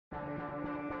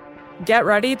Get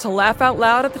ready to laugh out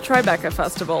loud at the Tribeca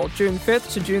Festival, June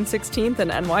 5th to June 16th in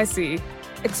NYC.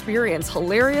 Experience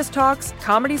hilarious talks,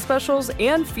 comedy specials,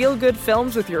 and feel-good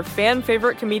films with your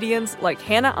fan-favorite comedians like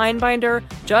Hannah Einbinder,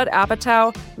 Judd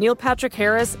Apatow, Neil Patrick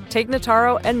Harris, Tig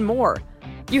Notaro, and more.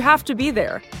 You have to be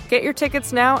there. Get your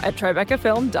tickets now at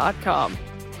TribecaFilm.com.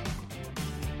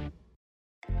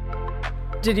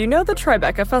 Did you know the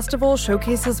Tribeca Festival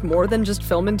showcases more than just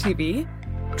film and TV?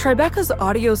 Tribeca's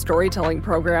audio storytelling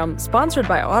program, sponsored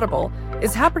by Audible,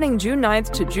 is happening June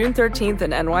 9th to June 13th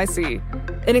in NYC.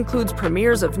 It includes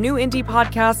premieres of new indie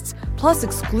podcasts, plus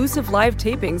exclusive live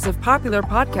tapings of popular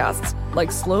podcasts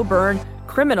like Slow Burn,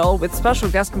 Criminal with special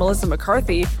guest Melissa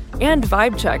McCarthy, and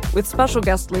Vibe Check with special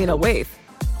guest Lena Waithe.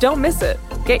 Don't miss it.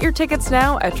 Get your tickets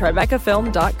now at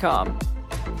TribecaFilm.com.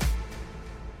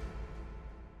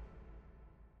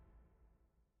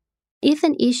 If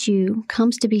an issue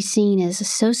comes to be seen as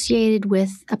associated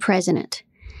with a president,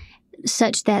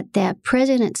 such that the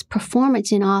president's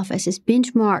performance in office is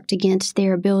benchmarked against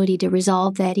their ability to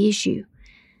resolve that issue,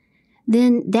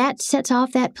 then that sets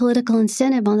off that political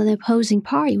incentive on the opposing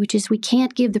party, which is we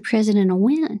can't give the president a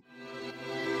win.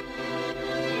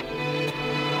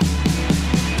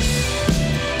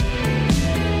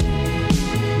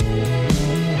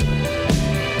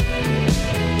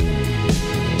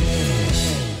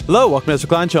 Hello, welcome to Ezra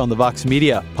Klein Show on the Vox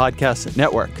Media Podcast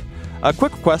Network. A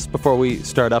quick request before we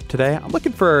start up today. I'm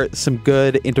looking for some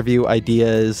good interview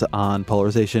ideas on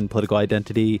polarization, political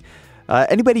identity.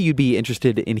 Anybody you'd be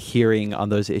interested in hearing on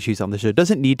those issues on the show. It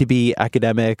doesn't need to be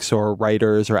academics or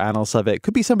writers or analysts of it.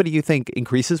 Could be somebody you think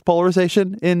increases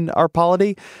polarization in our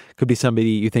polity. Could be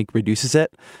somebody you think reduces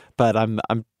it. But I'm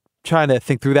trying to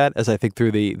think through that as I think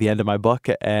through the end of my book,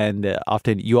 and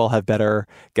often you all have better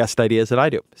guest ideas than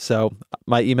I do. So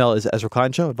my email is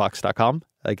EzraKleinShow@Vox.com.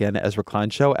 Again,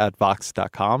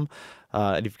 EzraKleinShow@Vox.com.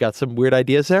 And if you've got some weird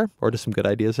ideas there, or just some good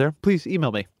ideas there, please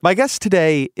email me. My guest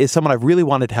today is someone I've really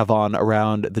wanted to have on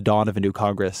around the dawn of a new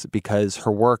Congress because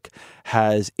her work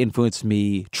has influenced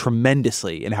me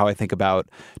tremendously in how I think about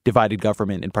divided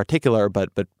government in particular, but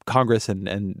Congress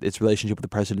and its relationship with the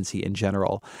presidency in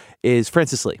general, is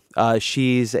Frances Lee.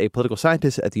 She's a political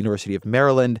scientist at the University of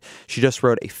Maryland. She just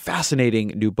wrote a fascinating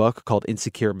new book called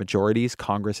Insecure Majorities,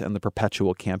 Congress and the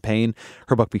Perpetual Campaign.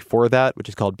 Her book before that, which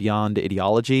is called Beyond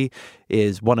Ideology,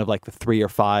 is one of like the 3 or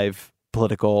 5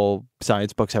 political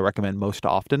science books I recommend most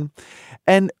often.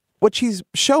 And what she's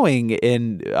showing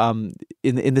in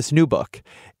this new book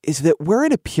is that we're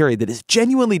in a period that is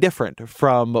genuinely different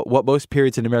from what most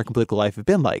periods in American political life have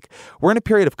been like. We're in a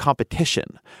period of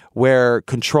competition where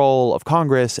control of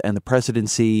Congress and the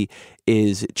presidency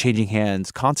is changing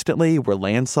hands constantly, where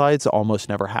landslides almost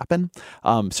never happen.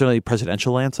 Certainly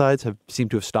presidential landslides have seemed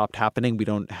to have stopped happening. We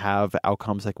don't have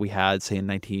outcomes like we had, say, in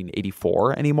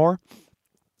 1984 anymore.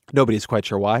 Nobody's quite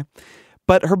sure why.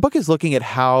 But her book is looking at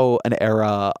how an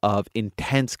era of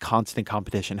intense, constant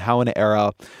competition, how an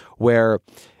era where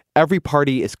every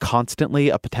party is constantly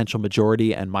a potential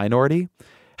majority and minority,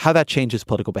 how that changes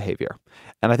political behavior.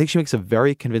 And I think she makes a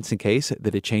very convincing case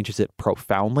that it changes it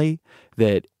profoundly,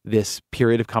 that this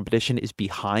period of competition is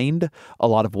behind a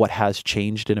lot of what has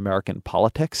changed in American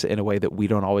politics in a way that we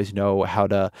don't always know how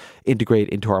to integrate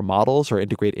into our models or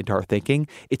integrate into our thinking.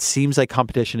 It seems like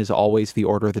competition is always the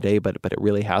order of the day, but it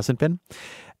really hasn't been.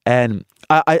 And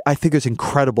I think there's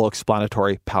incredible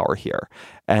explanatory power here.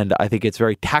 And I think it's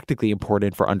very tactically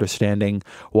important for understanding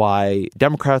why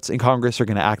Democrats in Congress are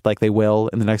going to act like they will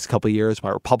in the next couple of years, why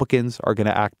Republicans are going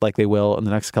to act like they will in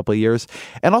the next couple of years,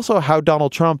 and also how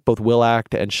Donald Trump both will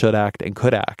act and should act and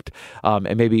could act,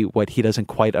 and maybe what he doesn't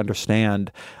quite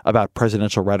understand about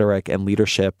presidential rhetoric and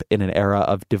leadership in an era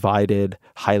of divided,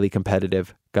 highly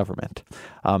competitive government.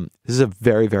 This is a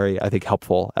very, very, I think,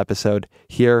 helpful episode.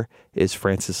 Here is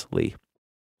Frances Lee.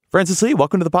 Frances Lee,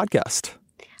 welcome to the podcast.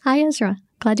 Hi, Ezra.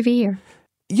 Glad to be here.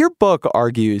 Your book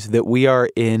argues that we are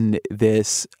in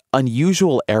this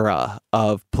unusual era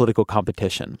of political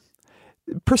competition.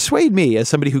 Persuade me, as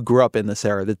somebody who grew up in this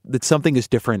era, that something is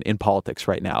different in politics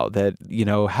right now, that, you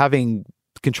know, having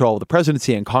control of the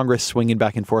presidency and Congress swinging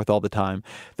back and forth all the time,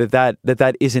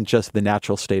 that isn't just the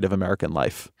natural state of American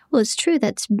life. Well, it's true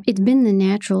that it's been the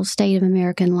natural state of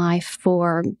American life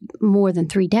for more than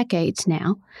 3 decades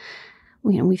now.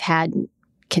 You know, we've had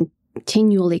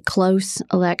continually close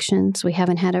elections. We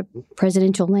haven't had a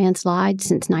presidential landslide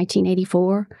since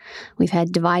 1984. We've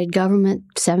had divided government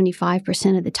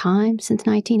 75% of the time since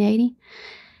 1980.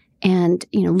 And,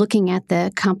 you know, looking at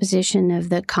the composition of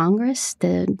the Congress,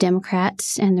 the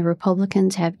Democrats and the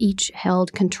Republicans have each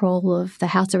held control of the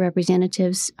House of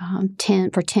Representatives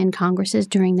 10 Congresses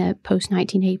during the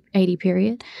post-1980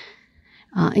 period.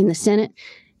 In the Senate,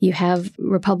 you have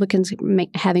Republicans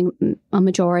having a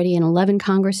majority in 11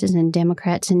 Congresses and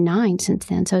Democrats in 9 since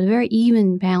then. So a very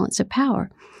even balance of power.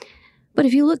 But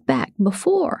if you look back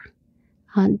before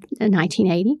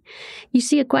 1980, you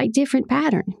see a quite different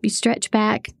pattern. If you stretch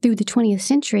back through the 20th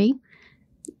century,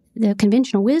 the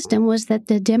conventional wisdom was that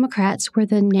the Democrats were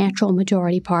the natural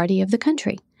majority party of the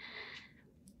country.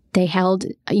 They held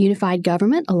a unified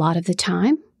government a lot of the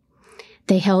time.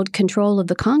 They held control of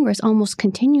the Congress almost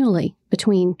continually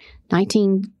between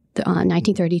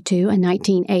 1932 and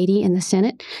 1980 in the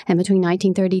Senate, and between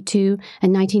 1932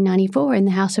 and 1994 in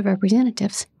the House of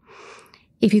Representatives.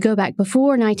 If you go back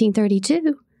before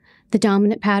 1932, the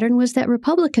dominant pattern was that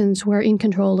Republicans were in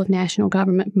control of national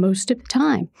government most of the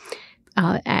time.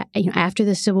 After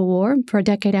the Civil War, for a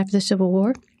decade after the Civil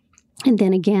War, and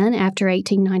then again after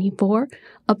 1894,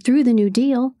 up through the New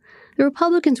Deal, the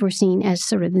Republicans were seen as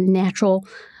sort of the natural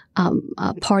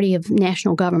party of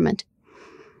national government.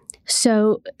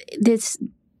 So this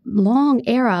long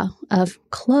era of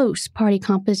close party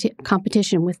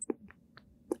competition with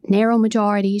narrow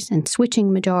majorities and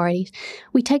switching majorities,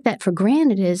 we take that for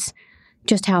granted as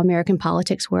just how American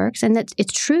politics works. And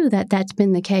it's true that that's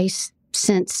been the case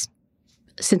since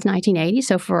 1980.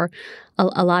 So for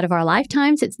a lot of our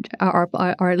lifetimes,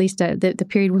 or at least the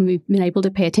period when we've been able to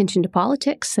pay attention to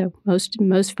politics. So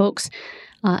most folks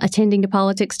attending to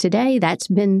politics today, that's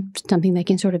been something they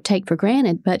can sort of take for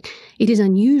granted. But it is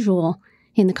unusual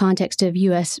in the context of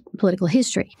U.S. political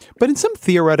history. But in some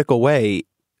theoretical way,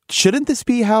 shouldn't this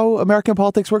be how American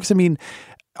politics works? I mean,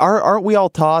 aren't we all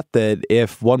taught that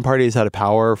if one party is out of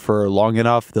power for long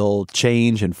enough, they'll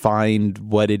change and find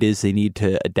what it is they need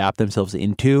to adapt themselves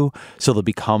into, so they'll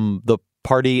become the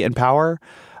party in power?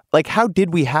 Like, how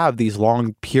did we have these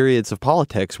long periods of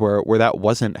politics where that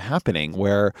wasn't happening,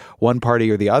 where one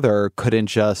party or the other couldn't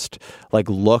just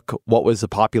look what was the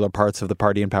popular parts of the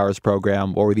Party in Power's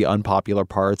program, what were the unpopular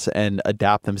parts, and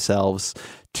adapt themselves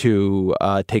to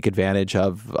take advantage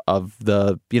of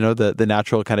the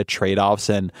natural kind of trade-offs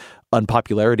and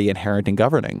unpopularity inherent in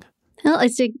governing? Well,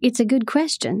 it's a good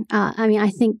question. I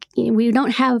think we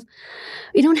don't have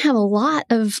a lot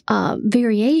of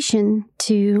variation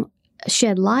to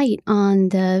shed light on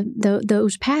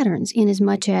those patterns, in as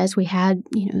much as we had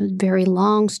a very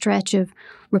long stretch of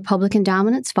Republican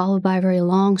dominance followed by a very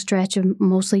long stretch of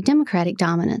mostly Democratic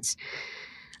dominance.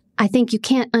 I think you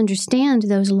can't understand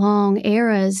those long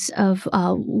eras of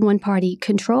one-party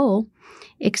control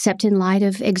except in light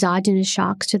of exogenous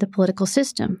shocks to the political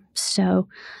system. So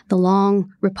the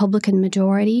long Republican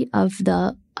majority of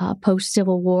the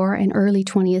post-Civil War and early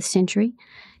 20th century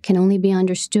can only be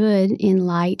understood in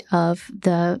light of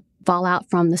the fallout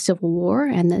from the Civil War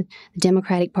and the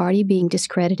Democratic Party being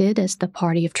discredited as the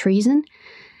party of treason.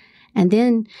 And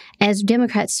then as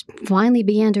Democrats finally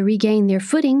began to regain their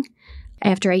footing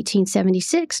after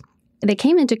 1876, they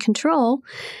came into control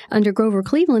under Grover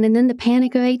Cleveland, and then the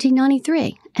Panic of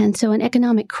 1893. And so an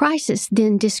economic crisis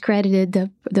then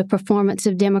discredited the performance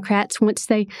of Democrats once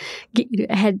they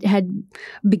had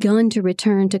begun to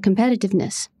return to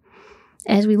competitiveness.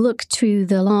 As we look to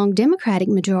the long Democratic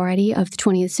majority of the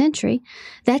 20th century,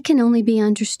 that can only be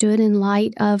understood in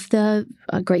light of the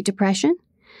Great Depression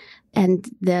and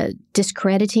the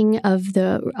discrediting of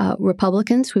the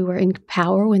Republicans who were in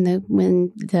power when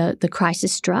the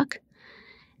crisis struck.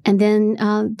 And then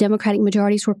Democratic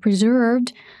majorities were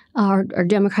preserved, or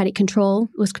Democratic control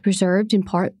was preserved in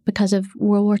part because of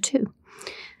World War II.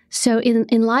 So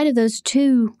in light of those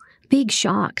two big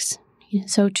shocks,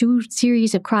 so two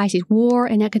series of crises, war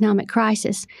and economic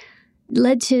crisis,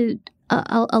 led to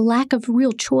a lack of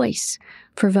real choice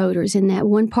for voters, in that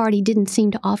one party didn't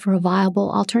seem to offer a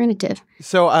viable alternative.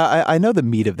 So I know the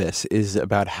meat of this is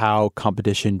about how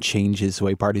competition changes the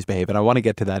way parties behave, and I want to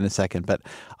get to that in a second, but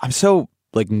I'm so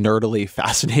nerdily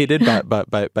fascinated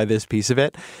by this piece of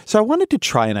it. So I wanted to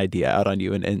try an idea out on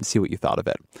you and see what you thought of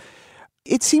it.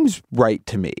 It seems right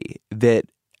to me that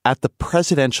at the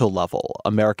presidential level,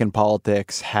 American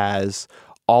politics has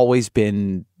always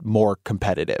been more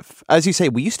competitive. As you say,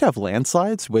 we used to have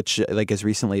landslides, which as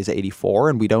recently as 84,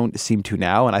 and we don't seem to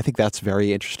now. And I think that's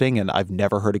very interesting, and I've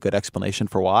never heard a good explanation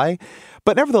for why.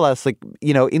 But nevertheless,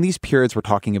 in these periods we're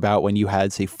talking about, when you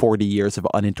had, say, 40 years of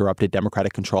uninterrupted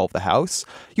Democratic control of the House,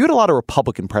 you had a lot of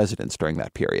Republican presidents during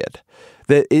that period.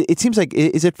 It seems like,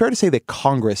 is it fair to say that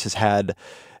Congress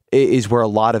is where a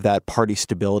lot of that party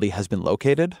stability has been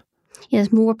located?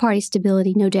 Yes, more party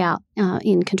stability, no doubt,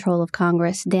 in control of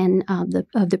Congress than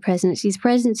of the presidency. The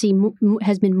presidency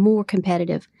has been more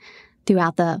competitive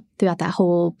throughout that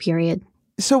whole period.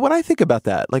 So when I think about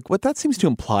that, what that seems to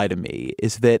imply to me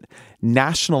is that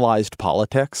nationalized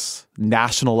politics,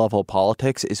 national level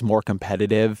politics is more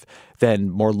competitive than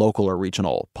more local or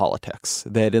regional politics.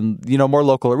 That in, more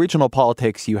local or regional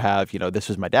politics, you have, this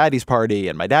was my daddy's party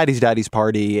and my daddy's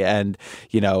party. And,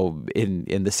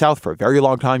 in the South for a very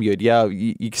long time, you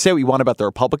can say what you want about the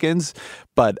Republicans,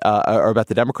 but, or about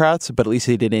the Democrats, but at least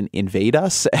they didn't invade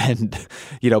us and,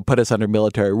 put us under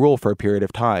military rule for a period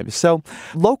of time. So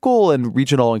local and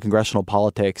regional and congressional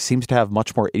politics seems to have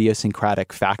much more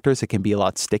idiosyncratic factors that can be a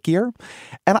lot stickier.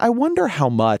 And I wonder how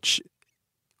much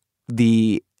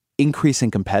the increase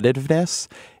in competitiveness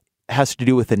has to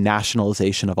do with the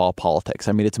nationalization of all politics.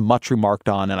 I mean, it's much remarked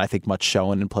on and I think much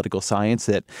shown in political science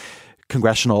that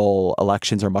congressional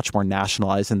elections are much more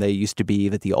nationalized than they used to be,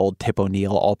 that the old Tip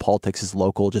O'Neill, all politics is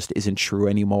local, just isn't true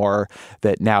anymore,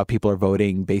 that now people are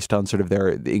voting based on sort of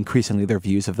increasingly their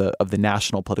views of the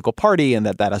national political party, and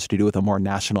that has to do with a more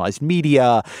nationalized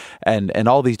media and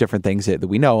all these different things that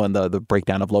we know, and the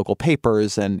breakdown of local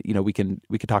papers. And, we can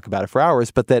talk about it for hours,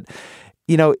 but that,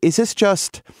 is this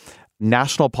just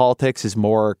national politics is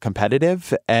more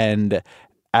competitive, and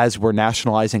as we're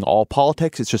nationalizing all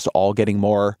politics, it's just all getting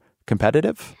more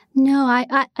competitive? No,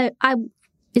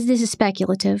 this is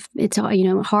speculative. It's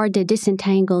hard to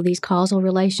disentangle these causal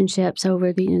relationships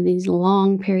over these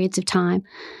long periods of time.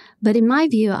 But in my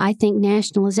view, I think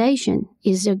nationalization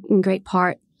is in great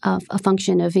part of a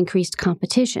function of increased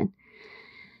competition.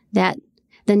 That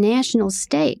the national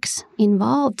stakes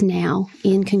involved now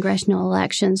in congressional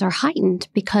elections are heightened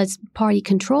because party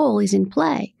control is in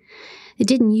play. It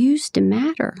didn't used to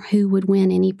matter who would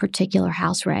win any particular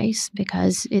House race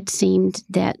because it seemed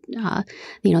that,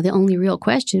 the only real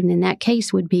question in that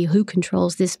case would be who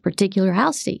controls this particular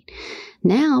House seat.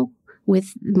 Now,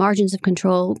 with margins of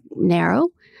control narrow,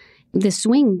 the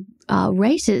swing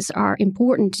races are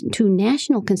important to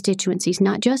national constituencies,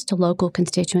 not just to local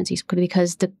constituencies,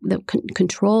 because the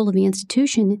control of the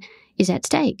institution is at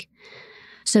stake.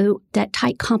 So that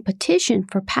tight competition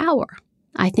for power,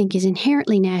 I think, is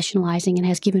inherently nationalizing and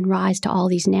has given rise to all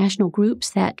these national groups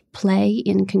that play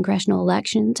in congressional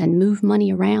elections and move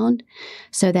money around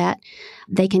so that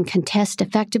they can contest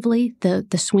effectively the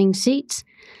swing seats.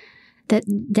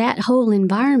 That whole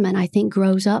environment, I think,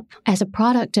 grows up as a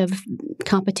product of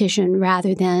competition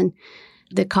rather than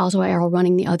the causal arrow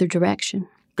running the other direction.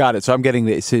 Got it. So I'm getting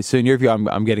this. So in your view,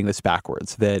 I'm getting this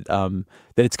backwards. That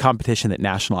it's competition that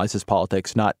nationalizes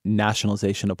politics, not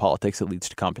nationalization of politics that leads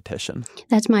to competition.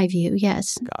 That's my view.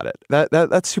 Yes. Got it.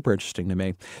 That's super interesting to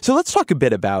me. So let's talk a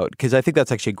bit about, because I think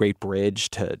that's actually a great bridge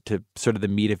to sort of the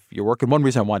meat of your work. And one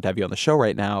reason I wanted to have you on the show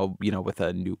right now, with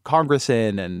a new Congress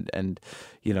in and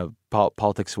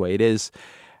politics the way it is.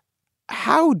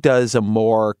 How does a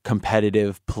more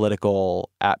competitive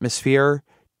political atmosphere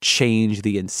change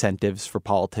the incentives for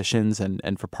politicians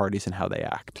and for parties and how they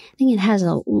act? I think it has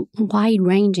a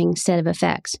wide-ranging set of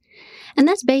effects. And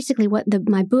that's basically what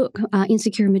my book,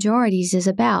 Insecure Majorities, is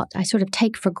about. I sort of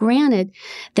take for granted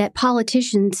that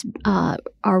politicians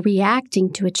are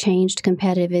reacting to a changed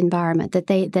competitive environment, that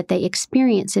they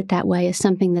experience it that way as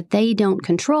something that they don't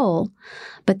control,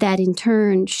 but that in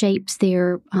turn shapes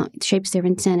their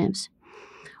incentives.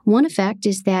 One effect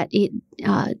is that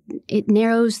it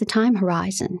narrows the time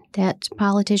horizon, that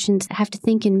politicians have to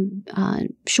think in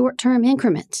short-term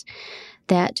increments,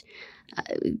 that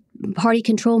party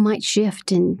control might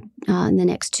shift in the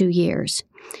next 2 years,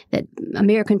 that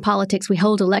American politics, we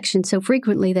hold elections so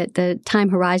frequently that the time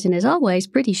horizon is always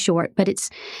pretty short,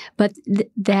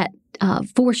 that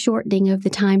foreshortening of the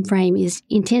time frame is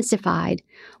intensified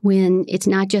when it's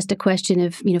not just a question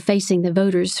of facing the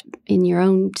voters in your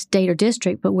own state or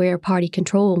district, but where party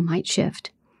control might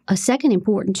shift. A second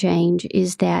important change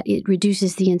is that it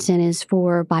reduces the incentives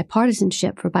for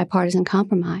bipartisanship, for bipartisan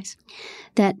compromise.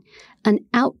 That an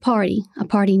out party, a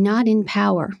party not in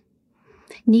power,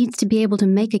 needs to be able to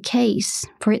make a case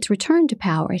for its return to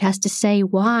power. It has to say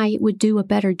why it would do a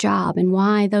better job and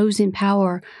why those in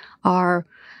power are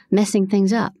messing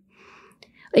things up.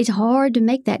 It's hard to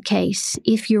make that case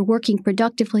if you're working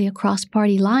productively across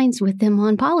party lines with them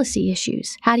on policy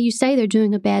issues. How do you say they're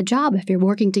doing a bad job if you're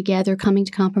working together, coming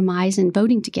to compromise, and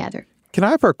voting together? Can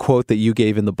I have a quote that you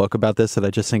gave in the book about this that I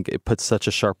just think it puts such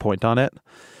a sharp point on it?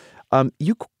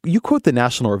 You quote the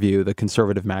National Review, the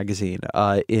conservative magazine,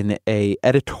 in a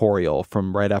editorial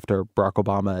from right after Barack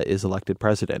Obama is elected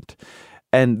president.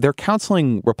 And they're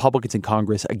counseling Republicans in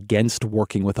Congress against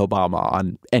working with Obama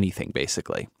on anything,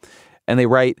 basically. And they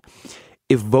write,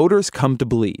 if voters come to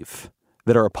believe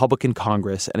that a Republican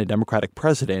Congress and a Democratic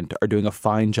president are doing a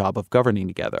fine job of governing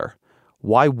together,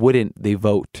 why wouldn't they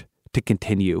vote to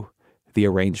continue the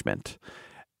arrangement?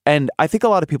 And I think a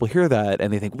lot of people hear that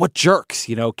and they think, what jerks,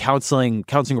 counseling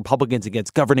Republicans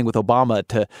against governing with Obama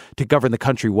to govern the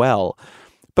country well.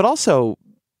 But also,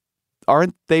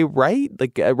 aren't they right?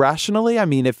 Like, rationally? I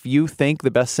mean, if you think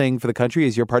the best thing for the country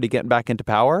is your party getting back into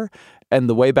power, and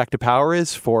the way back to power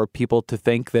is for people to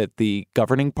think that the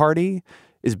governing party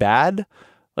is bad,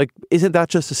 like, isn't that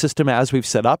just a system as we've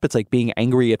set up? It's like being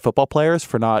angry at football players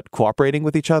for not cooperating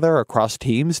with each other across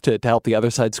teams to help the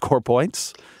other side score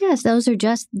points? Yes, those are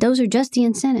just the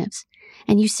incentives.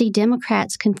 And you see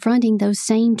Democrats confronting those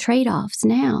same trade-offs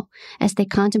now as they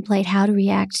contemplate how to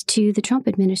react to the Trump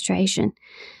administration.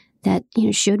 That,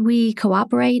 should we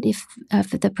cooperate if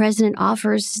the president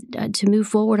offers to move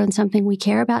forward on something we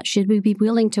care about? Should we be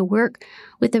willing to work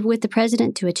with the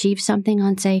president to achieve something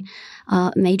on, say,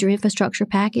 a major infrastructure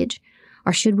package?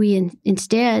 Or should we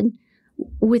instead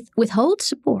withhold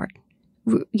support,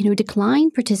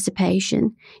 decline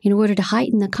participation in order to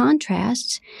heighten the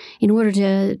contrasts, in order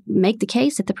to make the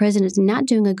case that the president is not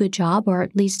doing a good job or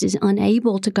at least is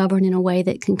unable to govern in a way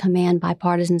that can command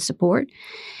bipartisan support,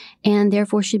 and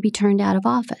therefore should be turned out of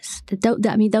office.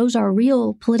 Those are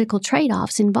real political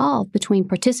trade-offs involved between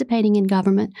participating in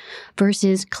government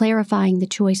versus clarifying the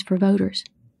choice for voters.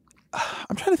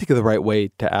 I'm trying to think of the right way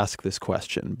to ask this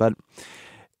question, but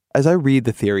as I read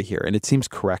the theory here, and it seems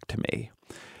correct to me,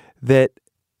 that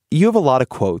you have a lot of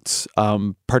quotes,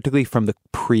 particularly from the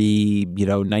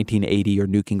pre-1980 or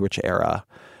Newt Gingrich era.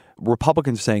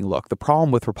 Republicans are saying, look, the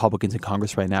problem with Republicans in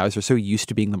Congress right now is they're so used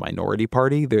to being the minority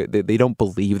party. They don't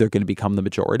believe they're going to become the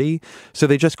majority. So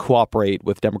they just cooperate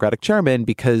with Democratic chairmen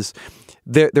because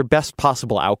their best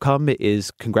possible outcome is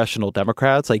congressional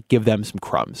Democrats, like, give them some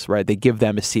crumbs, right? They give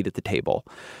them a seat at the table.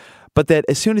 But that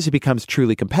as soon as it becomes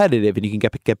truly competitive and you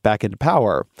can get back into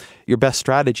power, your best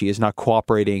strategy is not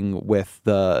cooperating with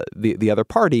the other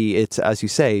party. It's, as you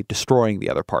say, destroying the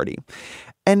other party.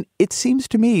 And it seems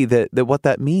to me that what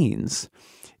that means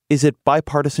is that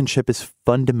bipartisanship is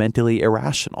fundamentally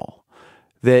irrational.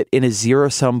 That in a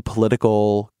zero-sum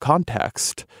political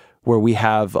context where we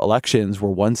have elections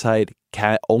where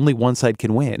only one side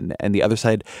can win and the other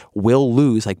side will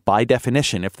lose, like by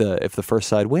definition, if the first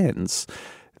side wins,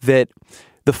 that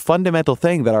the fundamental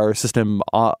thing that our system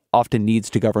often needs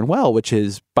to govern well, which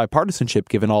is bipartisanship,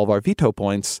 given all of our veto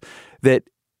points, that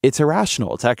it's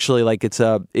irrational. It's actually like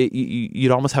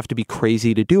you'd almost have to be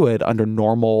crazy to do it under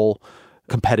normal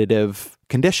competitive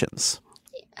conditions.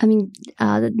 I mean,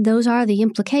 those are the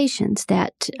implications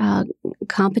that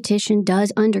competition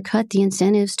does undercut the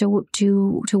incentives to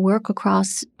work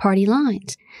across party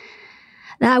lines.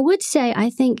 Now, I would say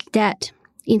I think that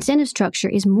incentive structure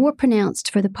is more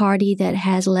pronounced for the party that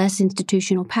has less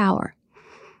institutional power.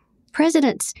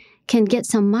 Presidents can get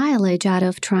some mileage out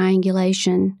of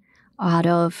triangulation, out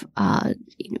of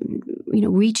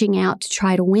reaching out to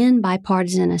try to win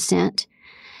bipartisan assent.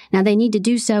 Now, they need to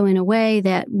do so in a way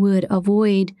that would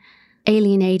avoid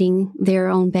alienating their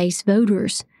own base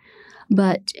voters.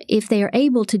 But if they are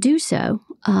able to do so,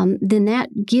 then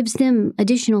that gives them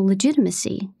additional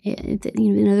legitimacy.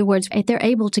 In other words, if they're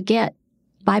able to get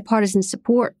bipartisan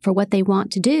support for what they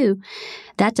want to do,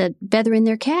 that's a feather in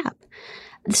their cap.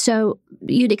 So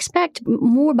you'd expect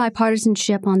more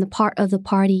bipartisanship on the part of the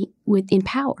party in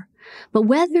power. But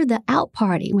whether the out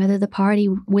party, whether the party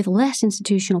with less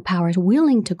institutional power is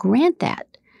willing to grant that,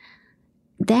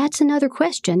 that's another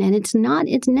question. And it's not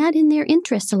in their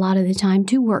interest a lot of the time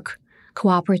to work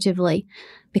cooperatively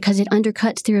because it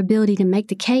undercuts their ability to make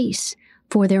the case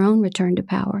for their own return to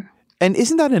power. And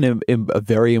isn't that a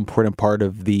very important part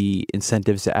of the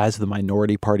incentives as the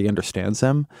minority party understands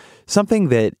them? Something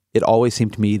that it always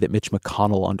seemed to me that Mitch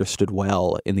McConnell understood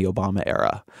well in the Obama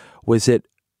era was that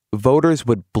voters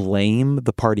would blame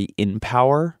the party in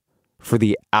power for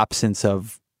the absence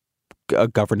of a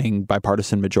governing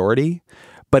bipartisan majority,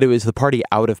 but it was the party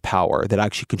out of power that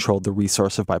actually controlled the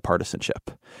resource of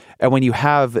bipartisanship. And when you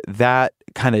have that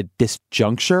kind of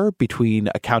disjuncture between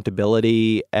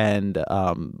accountability and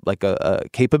a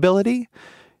capability,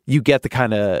 you get the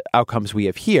kind of outcomes we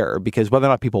have here, because whether or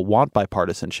not people want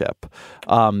bipartisanship,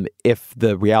 if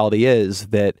the reality is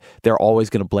that they're always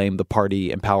going to blame the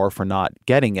party in power for not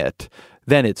getting it,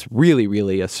 then it's really,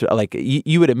 really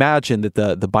you would imagine that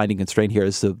the binding constraint here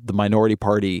is the minority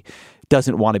party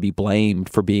doesn't want to be blamed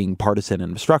for being partisan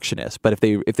and obstructionist. But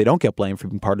if they don't get blamed for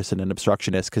being partisan and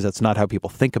obstructionist, because that's not how people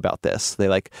think about this,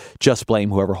 they just blame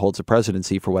whoever holds the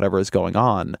presidency for whatever is going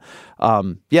on.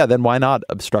 Then why not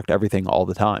obstruct everything all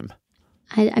the time?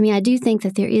 I do think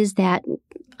that there is that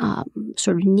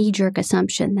sort of knee-jerk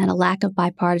assumption that a lack of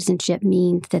bipartisanship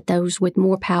means that those with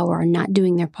more power are not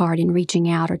doing their part in reaching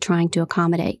out or trying to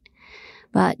accommodate.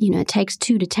 But, it takes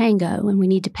two to tango, and we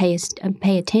need to pay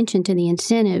attention to the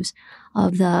incentives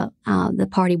of the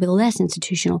party with less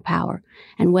institutional power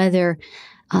and whether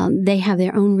they have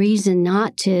their own reason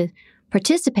not to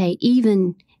participate,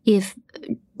 even if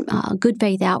good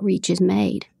faith outreach is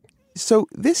made. So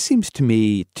this seems to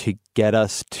me to get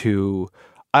us to,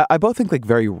 I both think like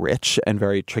very rich and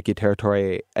very tricky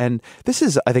territory. And this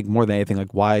is, I think, more than anything,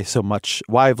 like why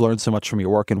I've learned so much from your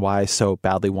work and why I so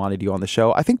badly wanted you on the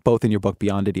show. I think both in your book,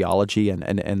 Beyond Ideology, and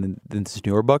in this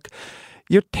newer book,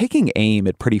 you're taking aim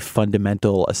at pretty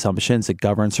fundamental assumptions that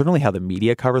govern certainly how the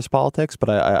media covers politics, but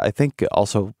I think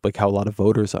also like how a lot of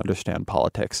voters understand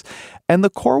politics. And the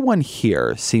core one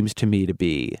here seems to me to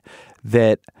be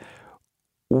that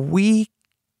we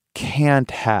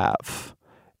can't have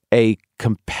a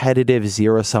competitive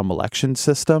zero-sum election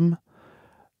system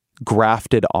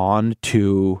grafted on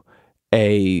to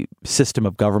a system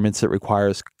of governments that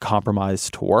requires compromise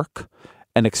to work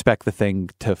and expect the thing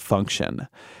to function.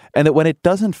 And that when it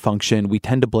doesn't function, we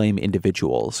tend to blame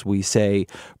individuals. We say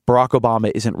Barack Obama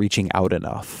isn't reaching out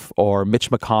enough, or Mitch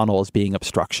McConnell is being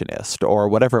obstructionist, or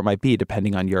whatever it might be,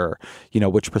 depending on your,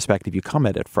 which perspective you come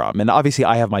at it from. And obviously,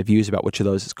 I have my views about which of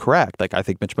those is correct. Like, I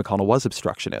think Mitch McConnell was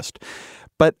obstructionist.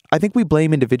 But I think we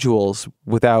blame individuals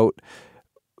without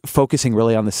focusing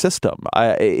really on the system.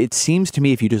 It seems to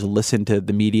me, if you just listen to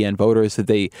the media and voters, that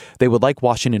they would like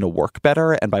Washington to work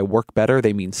better. And by work better,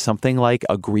 they mean something like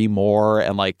agree more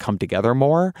and like come together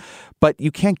more. But you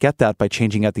can't get that by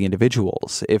changing out the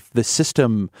individuals. If the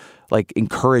system like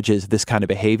encourages this kind of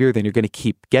behavior, then you're going to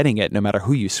keep getting it no matter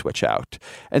who you switch out.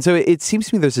 And so it seems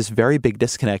to me there's this very big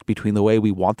disconnect between the way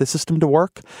we want the system to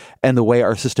work and the way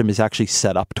our system is actually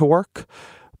set up to work.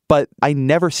 But I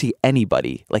never see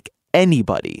anybody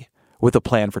with a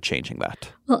plan for changing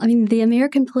that. Well, I mean, the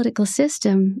American political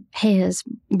system has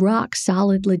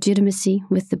rock-solid legitimacy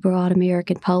with the broad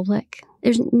American public.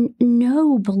 There's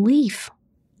no belief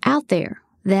out there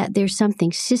that there's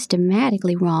something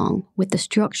systematically wrong with the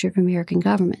structure of American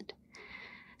government.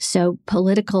 So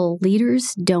political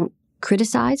leaders don't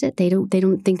criticize it. They don't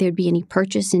think there'd be any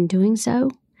purchase in doing so.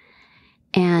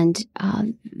 And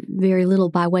very little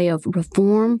by way of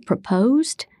reform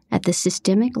proposed at the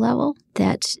systemic level,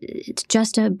 that it's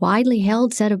just a widely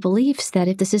held set of beliefs that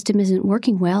if the system isn't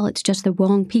working well, it's just the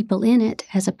wrong people in it,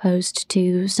 as opposed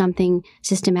to something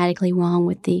systematically wrong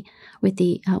with the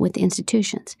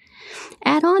institutions.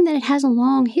 Add on that it has a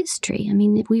long history. I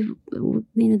mean,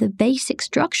 the basic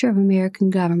structure of American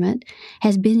government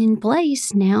has been in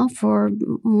place now for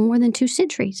more than 2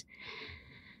 centuries.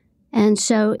 And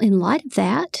so in light of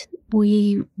that,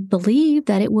 we believe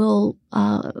that it will,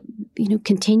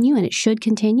 continue, and it should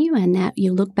continue, and that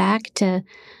you look back to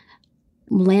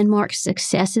landmark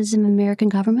successes of American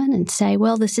government and say,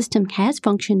 well, the system has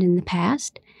functioned in the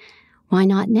past. Why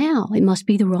not now? It must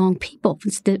be the wrong people.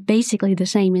 It's basically the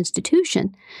same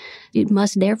institution. It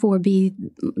must therefore be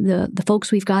the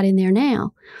folks we've got in there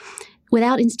now,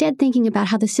 without instead thinking about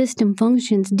how the system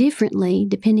functions differently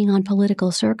depending on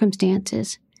political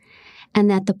circumstances. And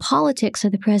that the politics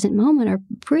of the present moment are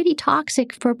pretty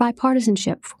toxic for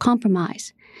bipartisanship, for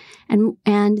compromise. And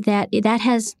that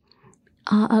has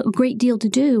a great deal to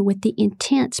do with the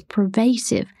intense,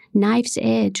 pervasive,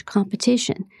 knife's-edge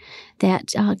competition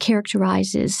that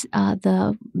characterizes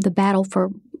the battle for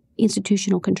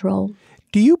institutional control.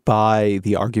 Do you buy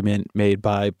the argument made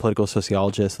by the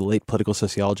late political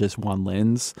sociologist Juan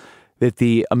Linz, that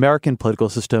the American political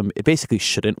system, it basically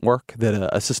shouldn't work, that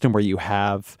a system where you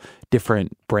have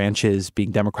different branches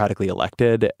being democratically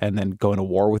elected and then go into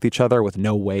war with each other with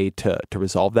no way to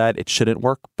resolve that, it shouldn't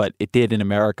work, but it did in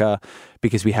America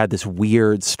because we had this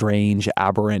weird, strange,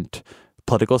 aberrant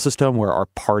political system where our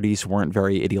parties weren't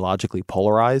very ideologically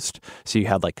polarized. So you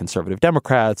had like conservative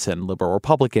Democrats and liberal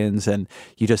Republicans, and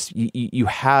you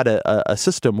had a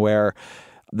system where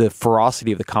the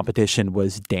ferocity of the competition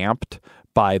was damped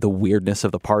by the weirdness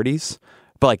of the parties.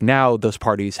 But like now those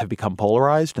parties have become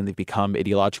polarized and they've become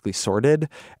ideologically sorted.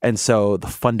 And so the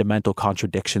fundamental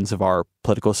contradictions of our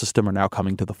political system are now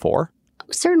coming to the fore.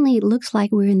 Certainly it looks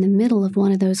like we're in the middle of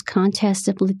one of those contests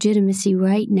of legitimacy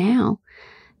right now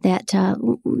that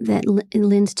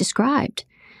Linz described,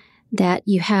 that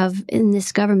you have in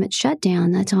this government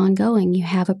shutdown that's ongoing. You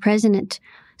have a president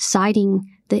citing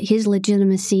his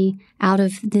legitimacy out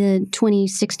of the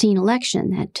 2016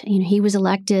 election, that he was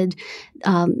elected,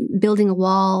 building a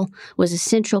wall was a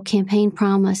central campaign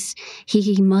promise.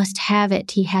 He must have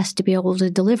it. He has to be able to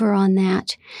deliver on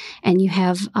that. And you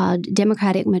have a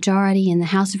Democratic majority in the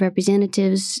House of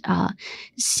Representatives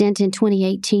sent in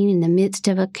 2018 in the midst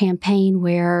of a campaign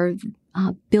where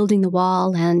building the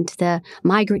wall, and the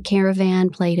migrant caravan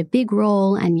played a big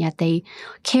role, and yet they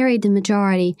carried the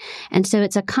majority. And so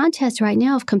it's a contest right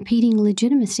now of competing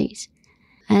legitimacies.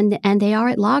 And they are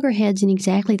at loggerheads in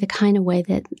exactly the kind of way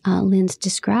that Lynn's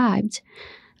described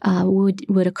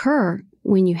would occur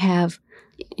when you have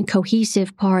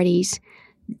cohesive parties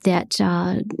that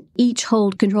each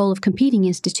hold control of competing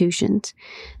institutions,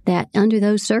 that under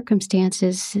those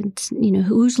circumstances, it's,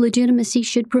 whose legitimacy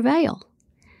should prevail.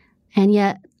 And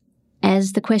yet,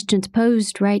 as the question's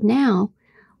posed right now,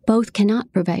 both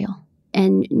cannot prevail,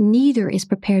 and neither is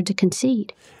prepared to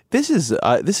concede. This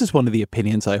is one of the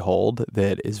opinions I hold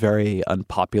that is very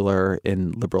unpopular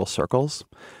in liberal circles.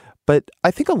 But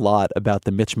I think a lot about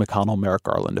the Mitch McConnell-Merrick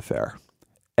Garland affair.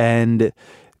 And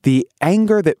the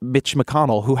anger that Mitch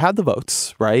McConnell, who had the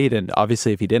votes, right? And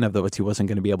obviously, if he didn't have the votes, he wasn't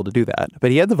going to be able to do that.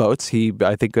 But he had the votes.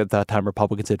 I think at that time,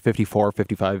 Republicans had 54,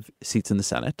 55 seats in the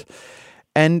Senate.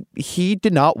 And he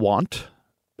did not want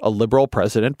a liberal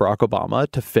president, Barack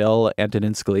Obama, to fill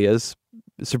Antonin Scalia's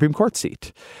Supreme Court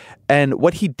seat. And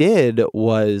what he did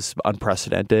was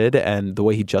unprecedented, and the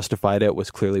way he justified it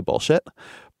was clearly bullshit.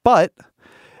 But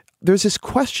there's this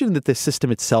question that the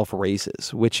system itself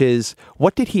raises, which is,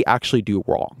 what did he actually do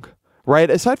wrong?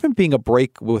 Right? Aside from being a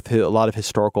break with a lot of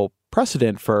historical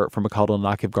precedent for McConnell to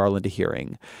not give Garland a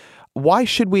hearing, why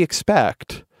should we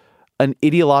expect an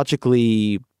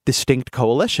ideologically distinct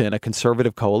coalition, a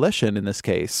conservative coalition in this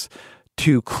case,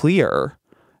 to clear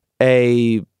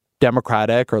a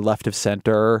Democratic or left of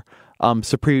center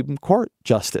Supreme Court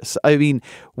justice? I mean,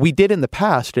 we did in the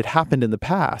past. It happened in the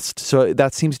past. So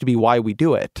that seems to be why we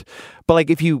do it. But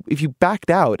if you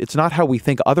backed out, it's not how we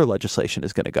think other legislation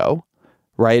is going to go,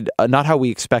 right? Not how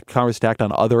we expect Congress to act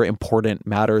on other important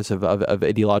matters of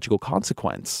ideological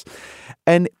consequence.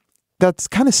 And that's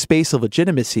kind of space of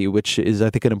legitimacy, which is,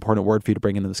 I think, an important word for you to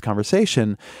bring into this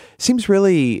conversation, seems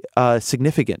really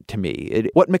significant to me.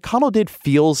 What McConnell did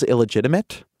feels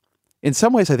illegitimate. In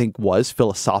some ways, I think was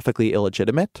philosophically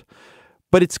illegitimate,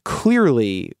 but it's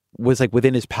clearly was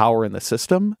within his power in the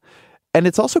system. And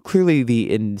it's also clearly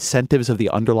the incentives of the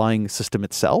underlying system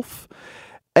itself.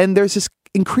 And there's this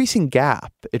increasing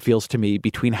gap, it feels to me,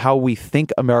 between how we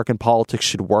think American politics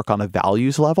should work on a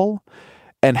values level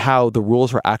and how the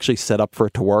rules are actually set up for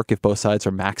it to work if both sides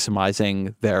are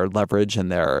maximizing their leverage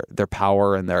and their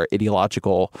power and their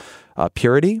ideological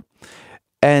purity.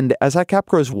 And as that gap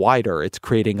grows wider, it's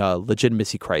creating a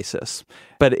legitimacy crisis.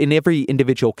 But in every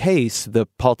individual case, the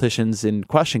politicians in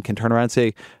question can turn around and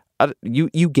say,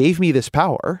 you gave me this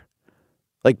power.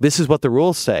 This is what the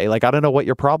rules say. I don't know what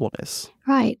your problem is.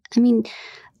 Right. I mean,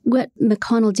 what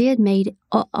McConnell did made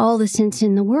all the sense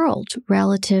in the world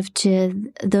relative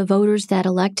to the voters that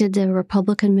elected the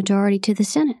Republican majority to the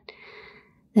Senate.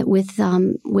 That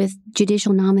with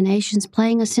judicial nominations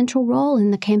playing a central role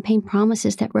in the campaign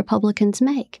promises that Republicans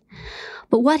make.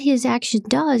 But what his action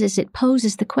does is it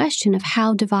poses the question of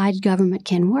how divided government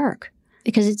can work.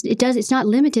 Because it's not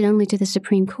limited only to the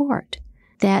Supreme Court.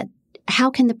 That how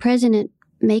can the president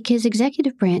make his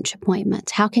executive branch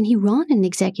appointments? How can he run an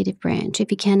executive branch if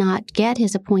he cannot get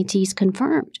his appointees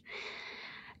confirmed?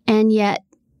 And yet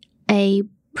a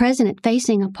president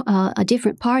facing a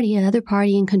different party, another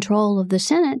party in control of the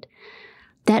Senate,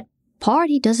 that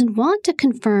party doesn't want to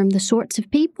confirm the sorts of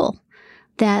people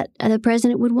that the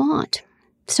president would want.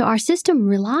 So our system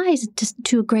relies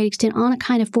to a great extent on a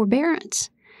kind of forbearance,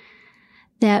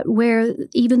 that where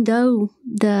even though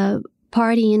the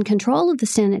party in control of the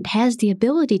Senate has the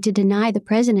ability to deny the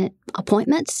president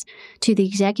appointments to the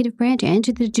executive branch and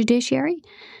to the judiciary,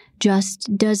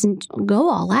 just doesn't go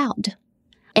all out.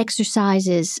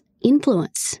 Exercises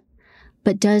influence,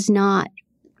 but does not,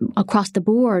 across the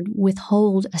board,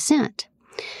 withhold assent.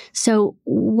 So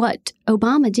what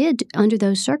Obama did under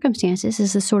those circumstances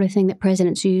is the sort of thing that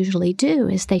presidents usually do,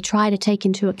 is they try to take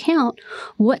into account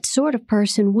what sort of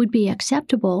person would be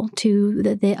acceptable to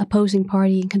the opposing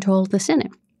party in control of the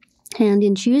Senate. And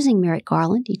in choosing Merrick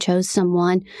Garland, he chose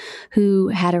someone who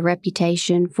had a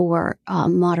reputation for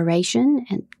moderation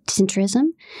and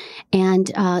centrism,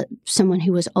 and someone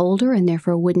who was older and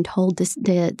therefore wouldn't hold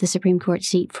the Supreme Court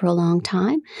seat for a long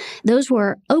time. Those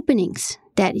were openings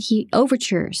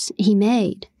overtures he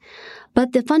made.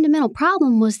 But the fundamental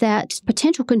problem was that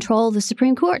potential control of the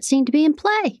Supreme Court seemed to be in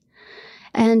play.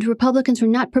 And Republicans were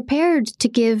not prepared to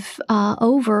give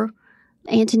over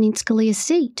Antonin Scalia's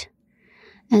seat.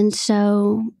 And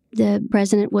so the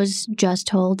president was just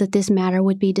told that this matter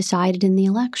would be decided in the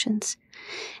elections.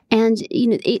 And,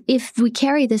 if we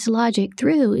carry this logic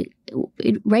through,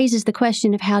 it raises the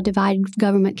question of how divided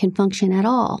government can function at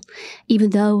all, even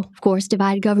though, of course,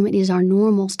 divided government is our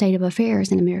normal state of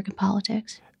affairs in American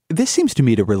politics. This seems to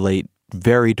me to relate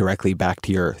very directly back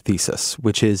to your thesis,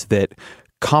 which is that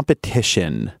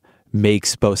competition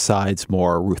makes both sides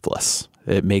more ruthless.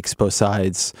 It makes both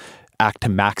sides act to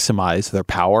maximize their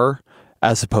power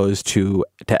as opposed to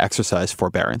exercise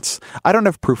forbearance. I don't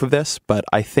have proof of this, but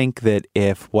I think that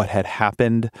if what had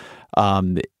happened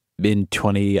in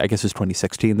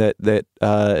 2016 that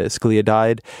Scalia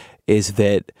died, is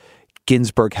that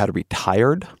Ginsburg had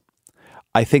retired,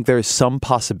 I think there's some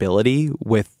possibility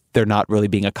with there not really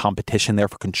being a competition there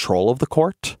for control of the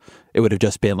court. It would have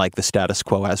just been like the status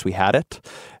quo as we had it,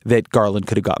 that Garland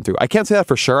could have gotten through. I can't say that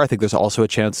for sure. I think there's also a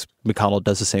chance McConnell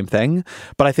does the same thing,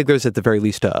 but I think there's at the very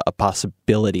least a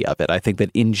possibility of it. I think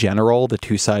that in general, the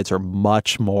two sides are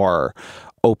much more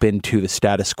open to the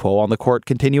status quo on the court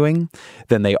continuing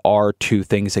than they are to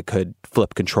things that could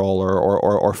flip control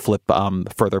or flip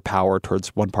further power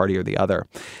towards one party or the other.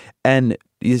 And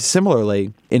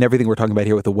similarly, in everything we're talking about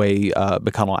here with the way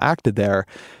McConnell acted there,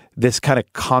 this kind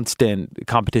of constant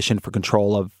competition for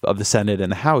control of the Senate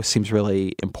and the House seems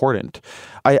really important.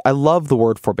 I love the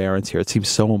word forbearance here. It seems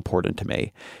so important to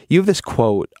me. You have this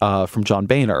quote from John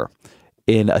Boehner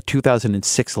in a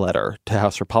 2006 letter to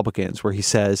House Republicans where he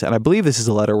says, and I believe this is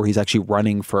a letter where he's actually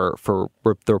running for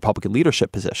the Republican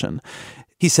leadership position.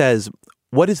 He says,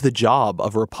 "What is the job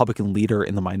of a Republican leader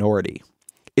in the minority?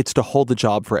 It's to hold the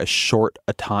job for as short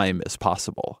a time as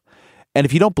possible. And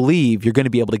if you don't believe you're going to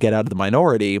be able to get out of the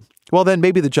minority, well, then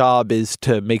maybe the job is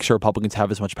to make sure Republicans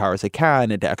have as much power as they can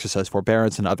and to exercise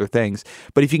forbearance and other things.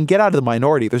 But if you can get out of the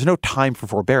minority, there's no time for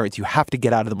forbearance. You have to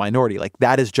get out of the minority. Like,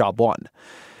 that is job one."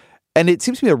 And it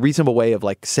seems to me a reasonable way of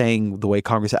like saying the way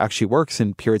Congress actually works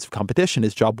in periods of competition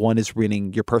is job one is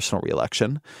winning your personal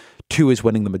reelection. Two is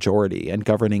winning the majority, and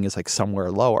governing is like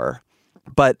somewhere lower.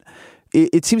 But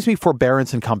it seems to me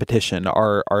forbearance and competition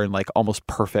are in like almost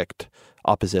perfect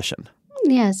opposition.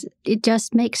 Yes, it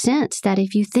just makes sense that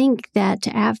if you think that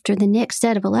after the next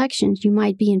set of elections you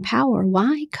might be in power,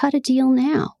 why cut a deal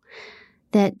now?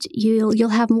 That you'll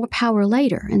have more power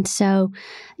later. And so,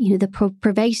 the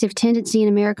pervasive tendency in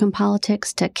American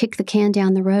politics to kick the can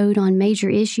down the road on major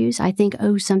issues, I think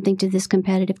owes something to this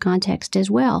competitive context as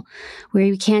well, where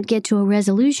you can't get to a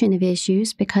resolution of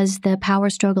issues because the power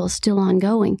struggle is still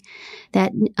ongoing,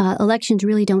 that elections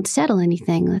really don't settle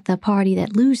anything, that the party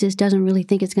that loses doesn't really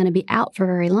think it's going to be out for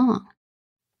very long.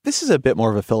 This is a bit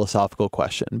more of a philosophical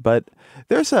question, but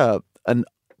there's an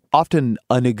often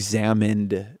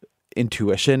unexamined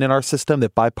intuition in our system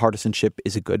that bipartisanship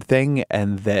is a good thing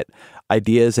and that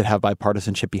ideas that have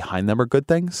bipartisanship behind them are good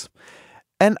things.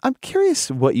 And I'm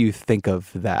curious what you think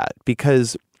of that,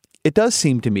 because it does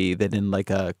seem to me that in like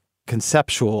a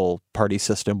conceptual party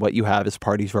system, what you have is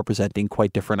parties representing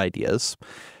quite different ideas.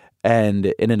 And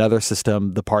in another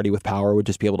system, the party with power would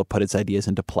just be able to put its ideas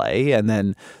into play, and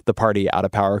then the party out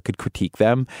of power could critique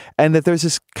them, and that there's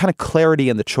this kind of clarity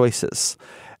in the choices.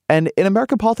 And in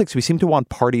American politics, we seem to want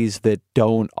parties that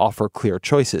don't offer clear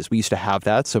choices. We used to have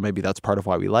that, so maybe that's part of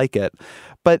why we like it.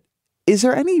 But is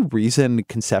there any reason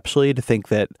conceptually to think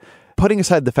that, putting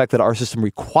aside the fact that our system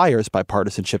requires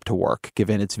bipartisanship to work,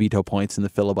 given its veto points and the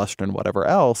filibuster and whatever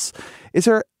else, is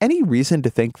there any reason to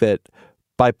think that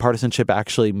bipartisanship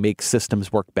actually makes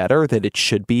systems work better, that it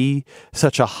should be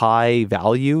such a high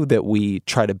value that we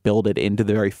try to build it into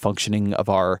the very functioning of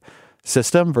our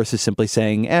system versus simply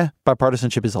saying,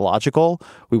 bipartisanship is illogical.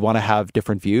 We want to have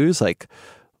different views, like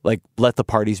let the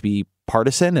parties be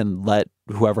partisan and let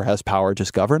whoever has power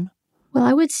just govern? Well,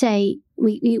 I would say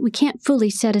we can't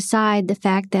fully set aside the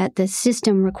fact that the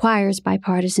system requires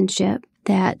bipartisanship,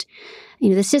 that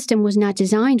the system was not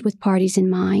designed with parties in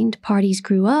mind. Parties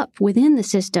grew up within the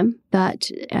system,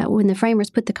 but when the framers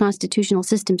put the constitutional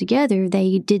system together,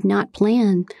 they did not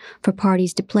plan for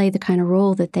parties to play the kind of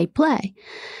role that they play.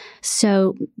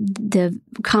 So the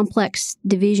complex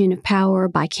division of power,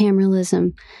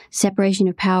 bicameralism, separation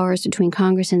of powers between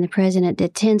Congress and the president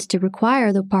that tends to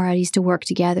require the parties to work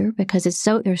together because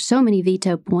there's so many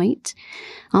veto points.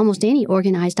 Almost any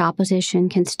organized opposition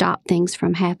can stop things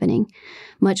from happening,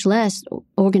 much less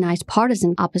organized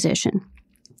partisan opposition.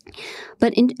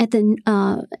 But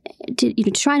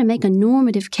to try to make a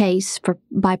normative case for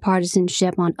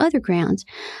bipartisanship on other grounds,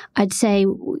 I'd say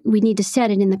we need to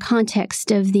set it in the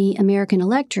context of the American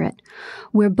electorate,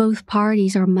 where both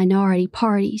parties are minority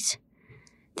parties,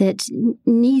 that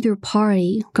neither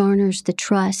party garners the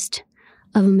trust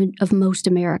of most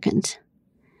Americans.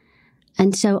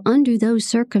 And so under those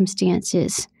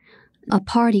circumstances, a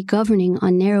party governing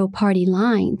on narrow party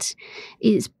lines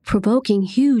is provoking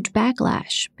huge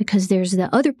backlash because there's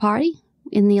the other party,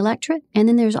 in the electorate. And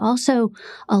then there's also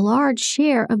a large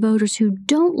share of voters who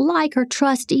don't like or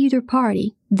trust either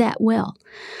party that well.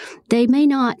 They may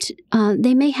not,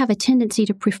 they may have a tendency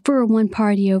to prefer one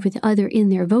party over the other in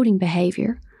their voting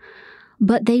behavior,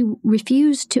 but they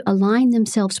refuse to align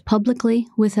themselves publicly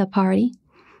with a party.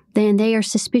 Then they are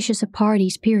suspicious of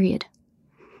parties, period.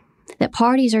 That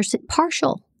parties are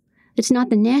partial. It's not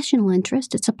the national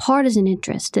interest, it's a partisan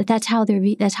interest. That's how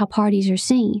parties are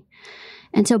seen.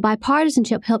 And so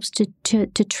bipartisanship helps to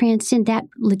transcend that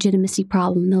legitimacy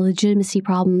problem, the legitimacy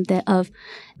problem of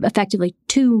effectively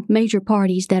two major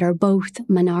parties that are both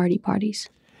minority parties.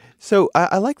 So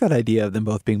I like that idea of them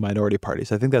both being minority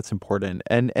parties. I think that's important.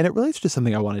 And it relates to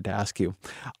something I wanted to ask you.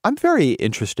 I'm very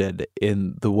interested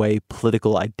in the way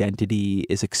political identity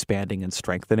is expanding and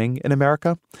strengthening in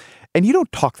America. And you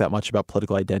don't talk that much about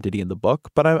political identity in the book,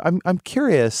 but I'm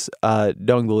curious,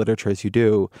 knowing the literature as you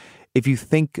do, if you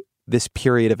think this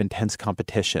period of intense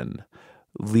competition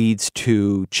leads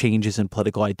to changes in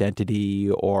political identity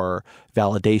or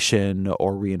validation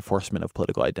or reinforcement of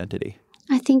political identity.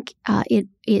 I think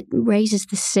it raises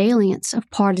the salience of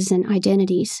partisan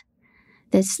identities.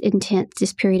 This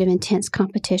period of intense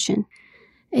competition.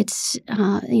 It's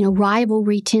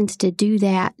rivalry tends to do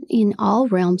that in all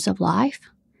realms of life.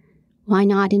 Why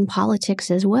not in politics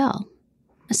as well?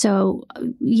 So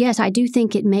yes, I do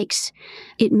think it makes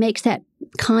that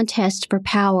contest for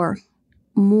power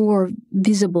more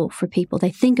visible for people.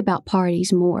 They think about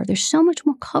parties more. There's so much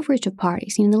more coverage of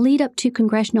parties. In the lead up to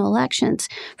congressional elections,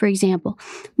 for example,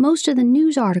 most of the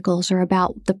news articles are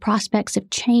about the prospects of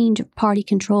change of party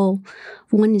control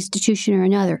of one institution or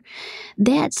another.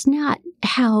 That's not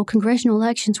how congressional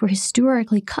elections were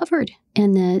historically covered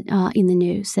in the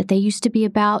news. That they used to be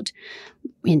about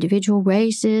individual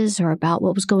races or about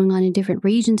what was going on in different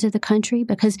regions of the country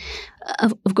because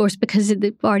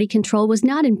the party control was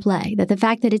not in play. That the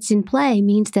fact that it's in play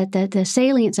means that the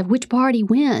salience of which party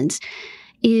wins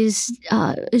is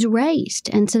raised.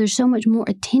 And so there's so much more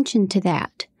attention to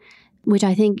that, which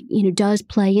I think, does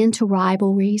play into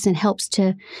rivalries and helps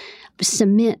to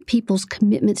cement people's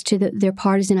commitments to their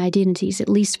partisan identities, at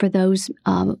least for those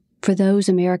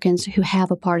Americans who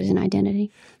have a partisan identity.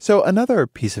 So another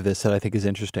piece of this that I think is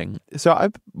interesting. So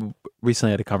I've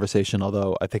recently had a conversation,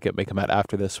 although I think it may come out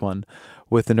after this one,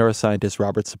 with the neuroscientist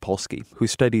Robert Sapolsky, who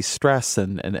studies stress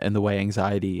and the way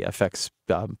anxiety affects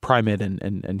primate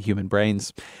and human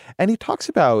brains. And he talks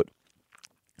about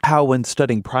how when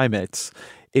studying primates,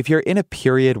 if you're in a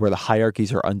period where the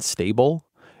hierarchies are unstable,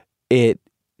 it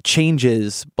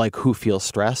changes like who feels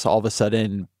stress. All of a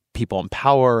sudden, people in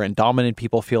power and dominant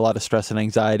people feel a lot of stress and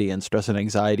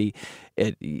anxiety,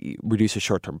 it reduces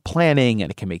short-term planning and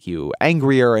it can make you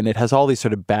angrier and it has all these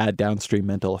sort of bad downstream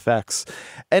mental effects.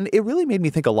 And it really made me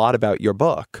think a lot about your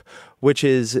book, which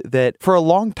is that for a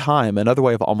long time, another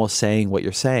way of almost saying what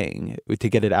you're saying to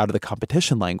get it out of the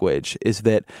competition language is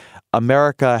that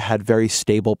America had very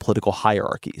stable political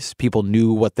hierarchies. People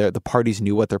knew the parties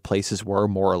knew what their places were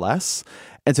more or less.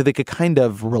 And so they could kind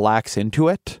of relax into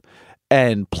it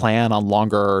and plan on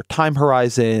longer time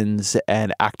horizons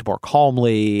and act more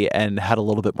calmly and had a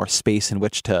little bit more space in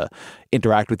which to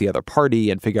interact with the other party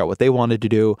and figure out what they wanted to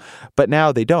do. But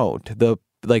now they don't. The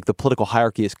political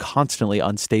hierarchy is constantly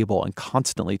unstable and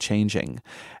constantly changing.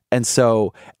 And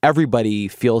so everybody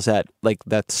feels that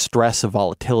stress of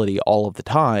volatility all of the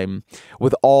time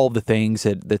with all the things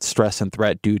that stress and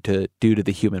threat do to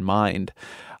the human mind.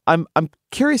 I'm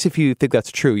curious if you think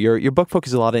that's true. Your book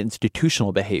focuses a lot on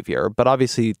institutional behavior, but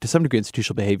obviously to some degree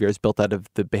institutional behavior is built out of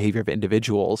the behavior of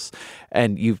individuals,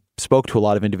 and you've spoke to a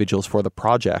lot of individuals for the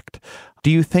project.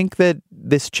 Do you think that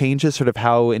this changes sort of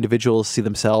how individuals see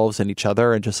themselves and each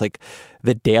other and just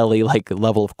the daily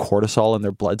level of cortisol in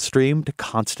their bloodstream to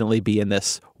constantly be in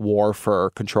this war for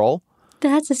control?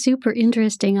 That's a super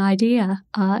interesting idea.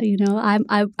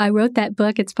 I wrote that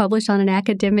book. It's published on an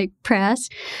academic press,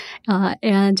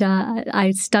 and I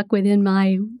stuck within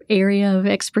my area of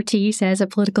expertise as a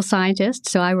political scientist.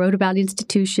 So I wrote about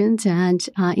institutions and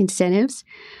incentives.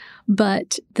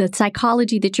 But the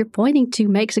psychology that you're pointing to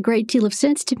makes a great deal of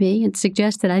sense to me and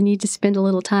suggests that I need to spend a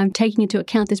little time taking into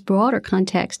account this broader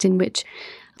context in which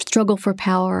struggle for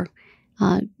power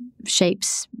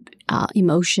shapes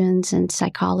emotions and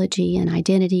psychology and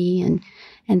identity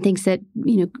and things that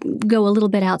go a little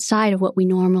bit outside of what we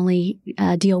normally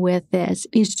deal with as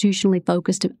institutionally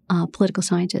focused political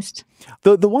scientists.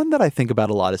 The one that I think about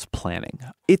a lot is planning.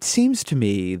 It seems to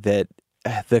me that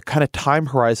the kind of time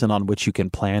horizon on which you can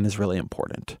plan is really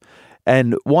important.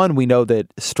 And one, we know that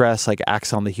stress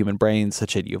acts on the human brain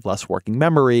such that you have less working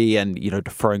memory and,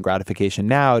 deferring gratification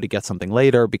now to get something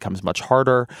later becomes much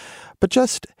harder. But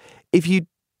just if you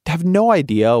have no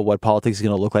idea what politics is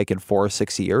going to look like in 4 or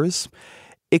 6 years,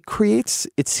 it creates,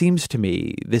 it seems to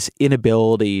me, this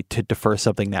inability to defer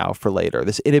something now for later,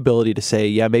 this inability to say,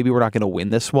 yeah, maybe we're not going to win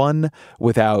this one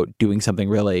without doing something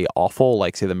really awful,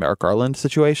 like, say, the Merrick Garland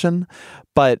situation.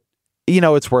 But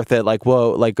it's worth it. Like,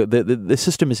 whoa, like the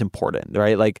system is important,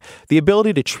 right? Like the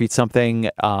ability to treat something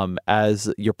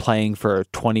as you're playing for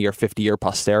 20 or 50 year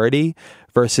posterity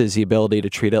versus the ability to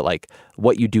treat it like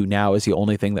what you do now is the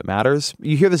only thing that matters.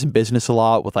 You hear this in business a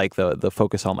lot with like the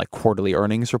focus on like quarterly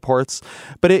earnings reports,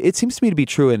 but it seems to me to be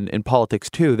true in politics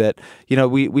too, that,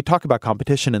 we talk about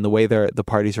competition and the way the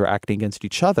parties are acting against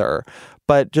each other,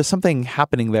 but just something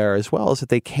happening there as well is that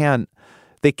they can't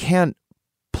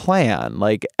plan.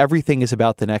 Like everything is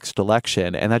about the next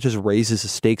election, and that just raises the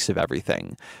stakes of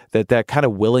everything. That kind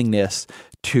of willingness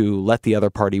to let the other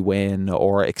party win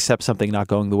or accept something not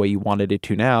going the way you wanted it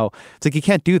to now, it's like you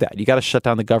can't do that. You got to shut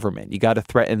down the government. You got to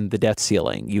threaten the debt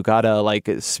ceiling. You got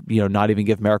to not even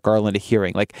give Merrick Garland a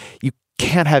hearing. Like you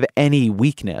can't have any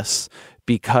weakness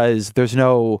because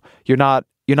you're not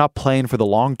playing for the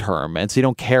long term, and so you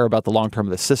don't care about the long term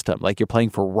of the system. Like you're playing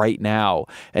for right now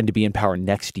and to be in power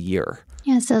next year.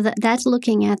 Yeah, so that's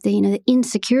looking at the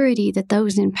insecurity that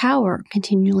those in power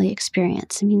continually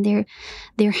experience. I mean,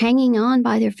 they're hanging on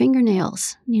by their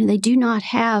fingernails. They do not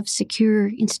have secure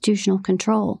institutional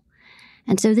control,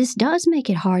 and so this does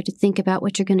make it hard to think about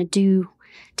what you're going to do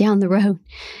down the road.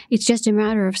 It's just a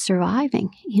matter of surviving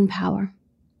in power,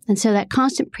 and so that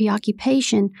constant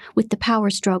preoccupation with the power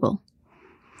struggle.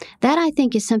 That, I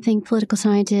think, is something political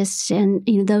scientists and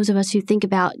those of us who think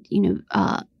about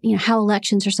how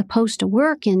elections are supposed to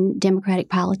work in democratic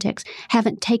politics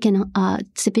haven't taken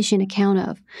sufficient account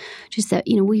of. Just that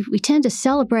we tend to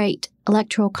celebrate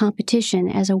electoral competition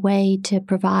as a way to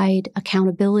provide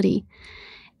accountability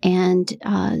and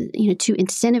to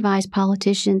incentivize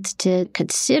politicians to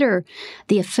consider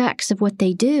the effects of what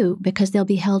they do because they'll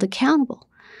be held accountable.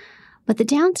 But the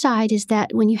downside is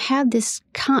that when you have this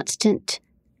constant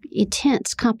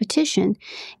intense competition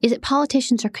is that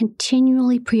politicians are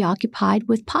continually preoccupied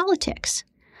with politics,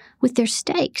 with their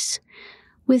stakes,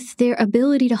 with their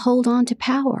ability to hold on to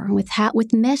power, with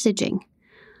messaging,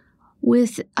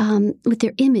 with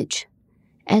their image,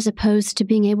 as opposed to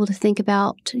being able to think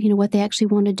about what they actually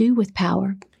want to do with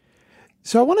power.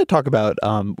 So I want to talk about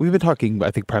we've been talking,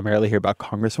 I think, primarily here about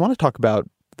Congress. I want to talk about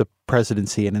the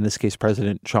presidency, and in this case,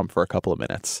 President Trump, for a couple of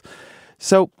minutes.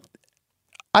 So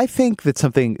I think that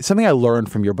something I learned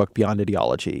from your book, Beyond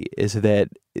Ideology, is that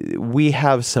we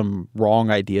have some wrong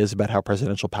ideas about how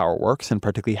presidential power works, and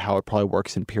particularly how it probably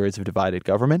works in periods of divided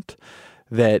government,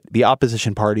 that the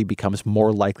opposition party becomes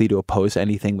more likely to oppose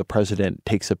anything the president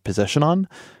takes a position on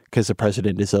because the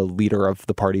president is a leader of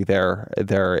the party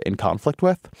they're in conflict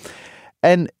with.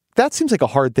 And that seems like a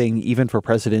hard thing even for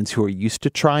presidents who are used to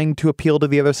trying to appeal to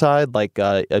the other side, like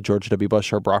George W.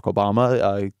 Bush or Barack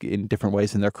Obama in different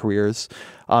ways in their careers.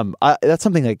 That's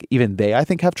something like even they, I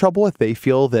think, have trouble with. They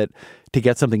feel that to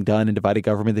get something done in divided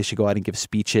government, they should go out and give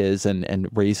speeches and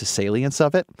raise the salience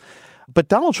of it. But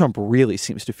Donald Trump really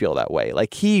seems to feel that way.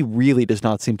 Like he really does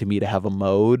not seem to me to have a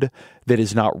mode that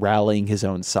is not rallying his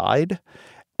own side.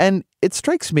 And it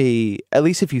strikes me, at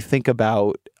least if you think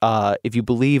about, if you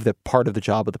believe that part of the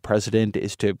job of the president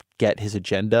is to get his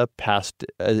agenda passed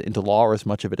into law or as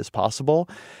much of it as possible,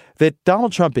 that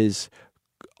Donald Trump is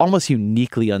almost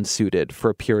uniquely unsuited for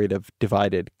a period of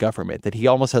divided government, that he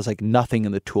almost has like nothing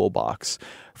in the toolbox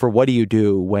for what do you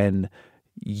do when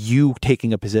you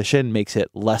taking a position makes it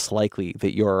less likely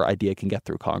that your idea can get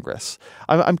through Congress.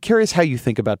 I'm curious how you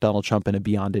think about Donald Trump in a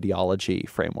Beyond Ideology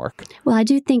framework. Well, I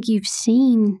do think you've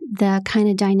seen the kind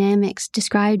of dynamics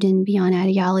described in Beyond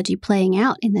Ideology playing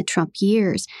out in the Trump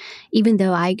years, even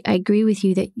though I agree with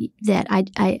you that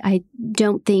I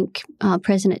don't think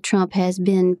President Trump has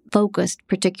been focused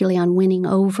particularly on winning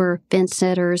over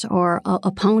fence-sitters or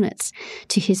opponents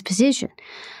to his position.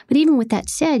 But even with that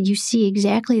said, you see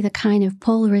exactly the kind of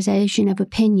polarization of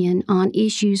opinion on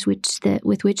issues with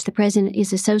which the president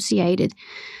is associated,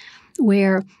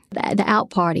 where the out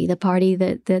party, the party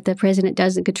that the president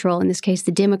doesn't control, in this case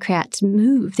the Democrats,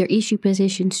 move, their issue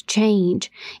positions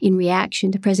change in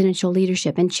reaction to presidential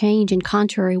leadership and change in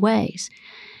contrary ways.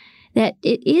 That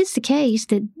it is the case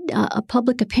that a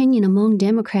public opinion among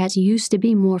Democrats used to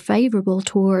be more favorable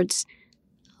towards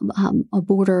a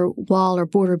border wall or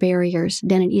border barriers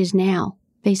than it is now.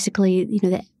 Basically,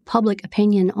 the public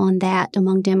opinion on that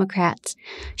among Democrats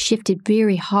shifted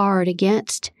very hard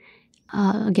against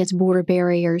border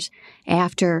barriers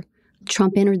after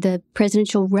Trump entered the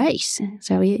presidential race.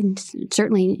 So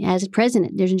certainly as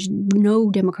president, there's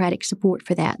no Democratic support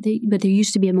for that. But there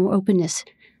used to be a more openness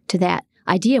to that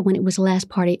idea when it was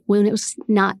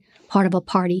not part of a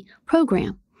party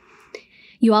program.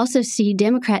 You also see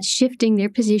Democrats shifting their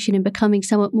position and becoming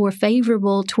somewhat more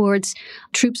favorable towards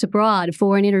troops abroad,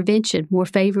 foreign intervention, more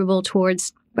favorable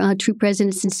towards troop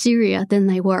presence in Syria than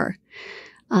they were.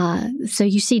 So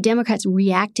you see Democrats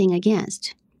reacting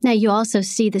against. Now, you also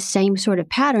see the same sort of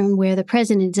pattern where the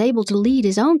president is able to lead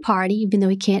his own party, even though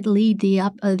he can't lead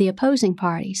the opposing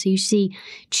party. So you see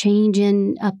change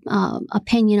in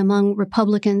opinion among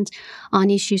Republicans on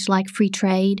issues like free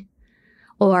trade,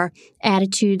 or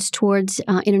attitudes towards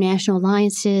international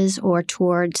alliances, or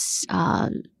towards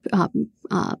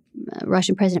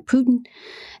Russian President Putin,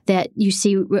 that you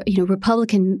see,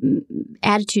 Republican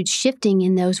attitudes shifting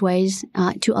in those ways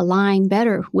to align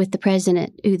better with the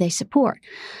president who they support.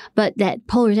 But that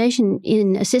polarization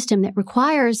in a system that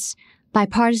requires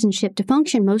bipartisanship to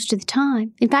function most of the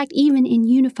time, in fact, even in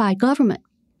unified government,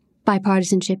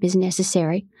 bipartisanship is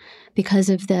necessary because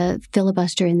of the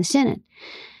filibuster in the Senate.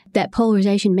 That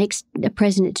polarization makes the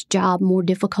president's job more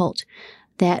difficult,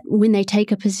 that when they take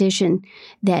a position,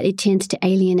 that it tends to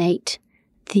alienate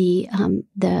the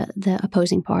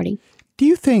opposing party. Do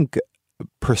you think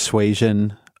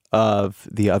persuasion of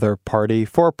the other party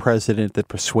for a president, that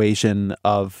persuasion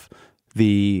of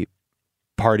the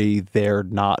party they're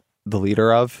not the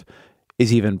leader of,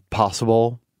 is even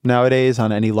possible nowadays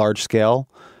on any large scale?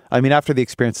 I mean, after the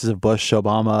experiences of Bush,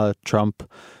 Obama, Trump,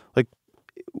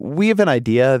 we have an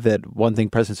idea that one thing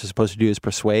presidents are supposed to do is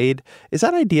persuade. Is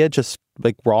that idea just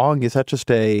wrong? Is that just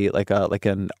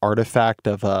an artifact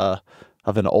of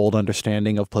an old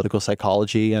understanding of political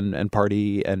psychology and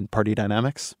party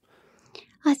dynamics?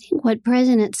 I think what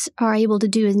presidents are able to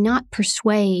do is not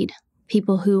persuade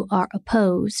people who are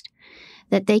opposed,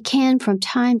 that they can from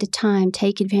time to time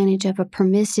take advantage of a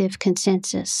permissive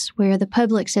consensus where the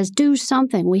public says, do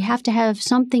something. We have to have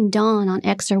something done on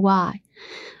X or Y.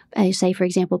 Say, for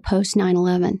example, post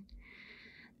 9/11.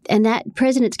 And that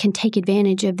presidents can take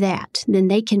advantage of that. Then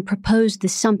they can propose the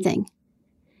something.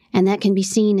 And that can be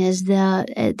seen as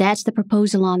that's the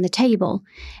proposal on the table.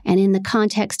 And in the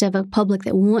context of a public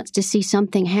that wants to see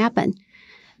something happen,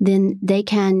 then they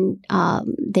can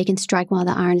strike while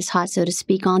the iron is hot, so to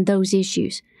speak, on those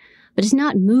issues. But it's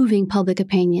not moving public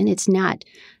opinion. It's not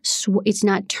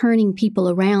turning people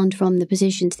around from the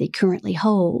positions they currently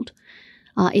hold.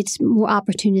 It's more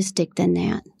opportunistic than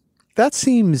that. That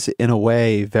seems, in a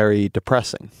way, very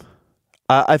depressing.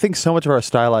 I think so much of our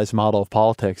stylized model of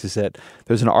politics is that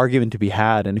there's an argument to be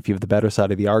had, and if you have the better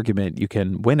side of the argument, you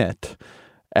can win it.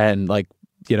 And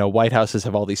White Houses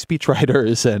have all these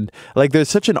speechwriters, and there's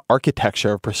such an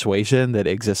architecture of persuasion that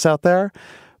exists out there.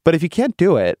 But if you can't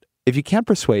do it, if you can't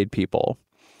persuade people,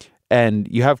 and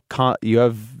you have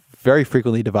very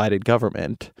frequently divided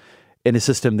government in a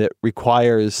system that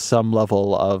requires some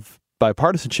level of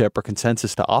bipartisanship or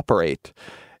consensus to operate,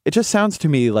 it just sounds to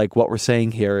me like what we're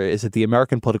saying here is that the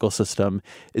American political system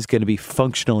is going to be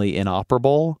functionally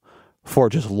inoperable for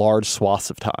just large swaths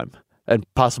of time, and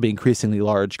possibly increasingly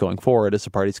large going forward as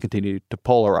the parties continue to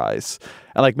polarize.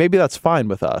 And maybe that's fine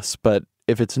with us, but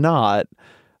if it's not,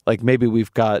 maybe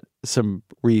we've got some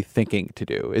rethinking to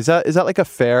do. Is that a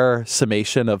fair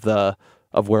summation of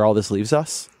where all this leaves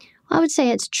us? I would say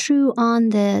it's true on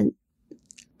the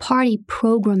party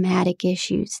programmatic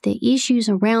issues, the issues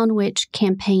around which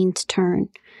campaigns turn,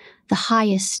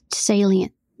 the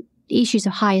issues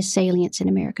of highest salience in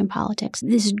American politics.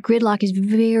 This gridlock is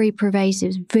very pervasive,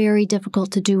 it's very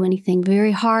difficult to do anything,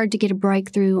 very hard to get a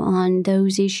breakthrough on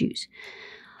those issues.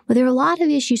 But there are a lot of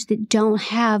issues that don't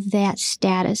have that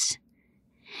status.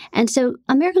 And so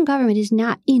American government is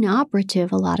not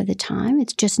inoperative a lot of the time.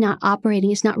 It's just not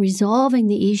operating. It's not resolving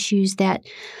the issues that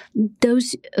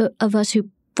those of us who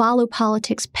follow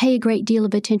politics, pay a great deal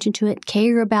of attention to it,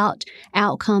 care about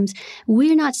outcomes.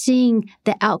 We're not seeing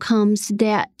the outcomes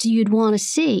that you'd want to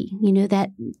see,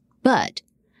 but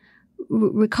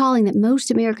recalling that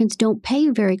most Americans don't pay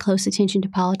very close attention to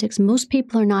politics. Most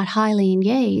people are not highly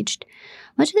engaged.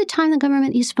 Much of the time, the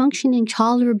government is functioning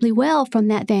tolerably well from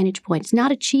that vantage point. It's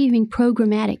not achieving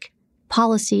programmatic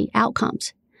policy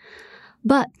outcomes,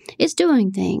 but it's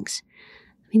doing things.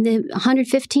 I mean, the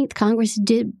 115th Congress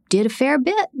did a fair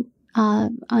bit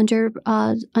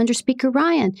under Speaker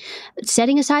Ryan,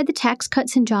 setting aside the Tax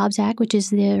Cuts and Jobs Act, which is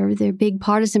their big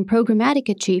partisan programmatic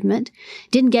achievement.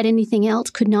 Didn't get anything else.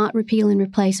 Could not repeal and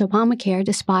replace Obamacare,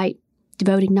 despite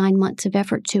devoting 9 months of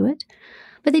effort to it.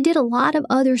 But they did a lot of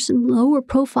other lower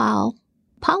profile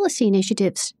policy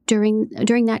initiatives during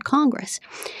that Congress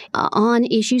on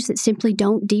issues that simply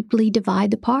don't deeply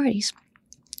divide the parties.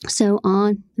 So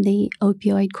on the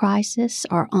opioid crisis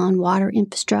or on water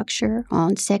infrastructure,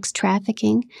 on sex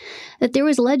trafficking, that there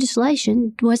was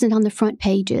legislation. It wasn't on the front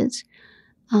pages,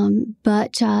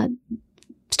 but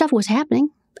stuff was happening.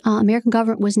 American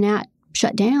government was not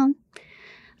shut down.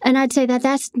 And I'd say that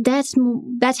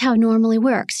that's how it normally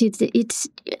works. It's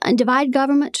a divided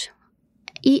government,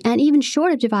 and even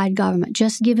short of divided government,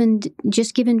 just given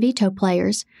veto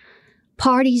players,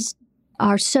 parties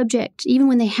are subject, even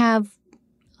when they have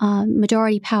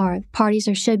majority power, parties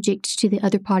are subject to the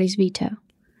other party's veto.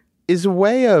 Is a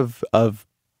way of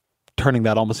turning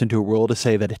that almost into a rule to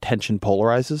say that attention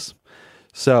polarizes?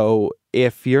 So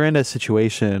if you're in a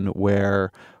situation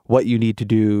where what you need to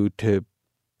do to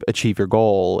achieve your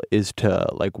goal is to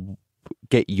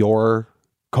get your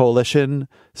coalition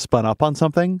spun up on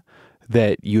something,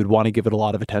 that you'd want to give it a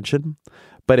lot of attention.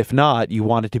 But if not, you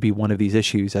want it to be one of these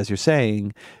issues, as you're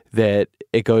saying, that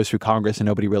it goes through Congress and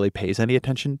nobody really pays any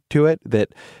attention to it,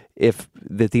 that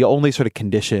the only sort of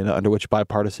condition under which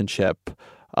bipartisanship,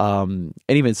 and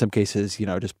even in some cases,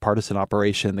 just partisan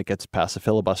operation that gets past a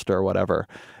filibuster or whatever,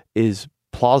 is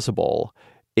plausible,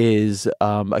 is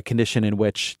a condition in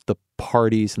which the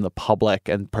parties and the public,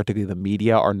 and particularly the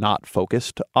media, are not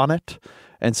focused on it.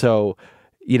 And so,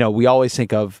 we always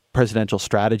think of presidential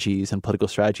strategies and political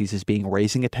strategies as being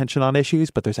raising attention on issues,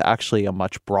 but there's actually a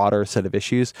much broader set of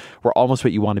issues where almost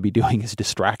what you want to be doing is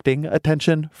distracting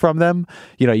attention from them.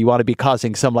 You want to be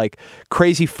causing some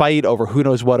crazy fight over who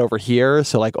knows what over here.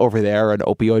 So over there, an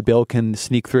opioid bill can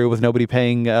sneak through with nobody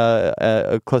paying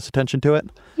close attention to it.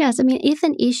 Yes. I mean, if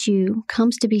an issue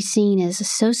comes to be seen as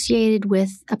associated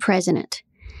with a president,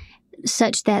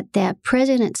 such that the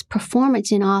president's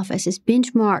performance in office is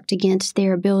benchmarked against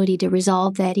their ability to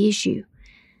resolve that issue,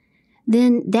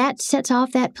 then that sets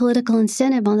off that political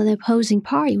incentive on the opposing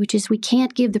party, which is we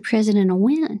can't give the president a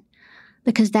win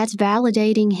because that's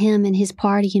validating him and his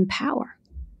party in power.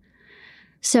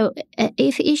 So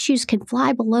if issues can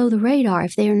fly below the radar,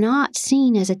 if they're not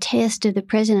seen as a test of the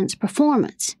president's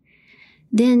performance,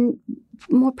 then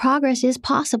more progress is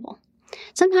possible,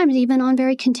 sometimes even on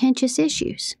very contentious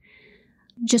issues.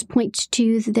 Just points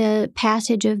to the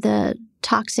passage of the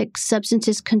Toxic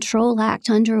Substances Control Act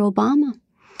under Obama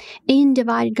in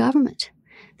divided government.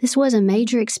 This was a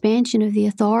major expansion of the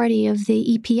authority of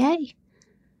the EPA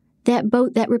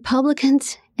that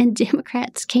Republicans and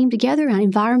Democrats came together on,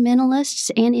 environmentalists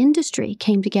and industry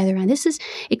came together on. That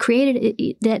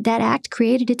act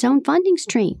created its own funding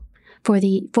stream for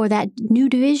that new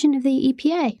division of the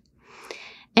EPA.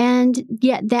 And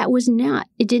yet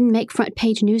it didn't make front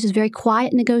page news. It was a very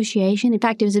quiet negotiation. In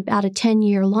fact, it was about a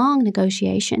 10-year-long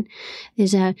negotiation.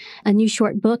 There's a new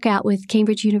short book out with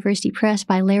Cambridge University Press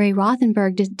by Larry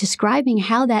Rothenberg describing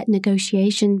how that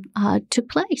negotiation took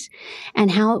place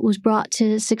and how it was brought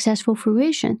to successful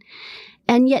fruition.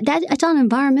 And yet it's on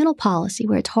environmental policy,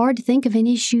 where it's hard to think of an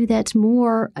issue that's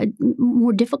more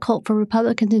difficult for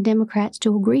Republicans and Democrats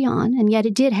to agree on, and yet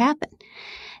it did happen.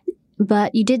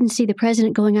 But you didn't see the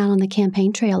president going out on the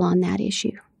campaign trail on that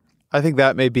issue. I think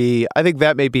that may be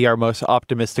our most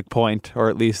optimistic point, or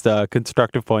at least a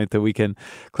constructive point that we can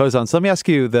close on. So let me ask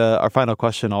you our final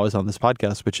question always on this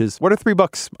podcast, which is, what are 3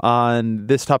 books on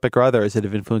this topic or others that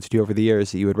have influenced you over the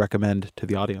years that you would recommend to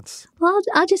the audience? Well,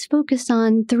 I'll just focus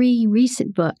on 3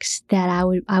 recent books that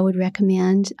I would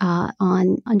recommend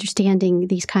on understanding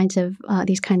these kind of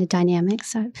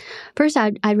dynamics. First,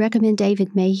 I'd recommend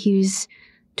David Mayhew's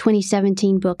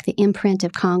 2017 book, The Imprint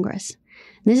of Congress.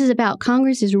 This is about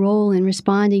Congress's role in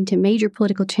responding to major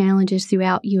political challenges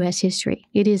throughout U.S. history.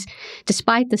 It is,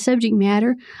 despite the subject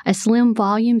matter, a slim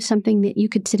volume, something that you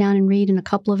could sit down and read in a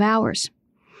couple of hours.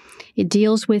 It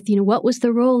deals with, what was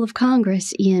the role of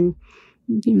Congress in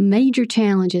major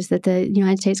challenges that the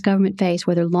United States government faced,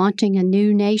 whether launching a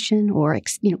new nation or,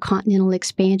 continental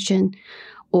expansion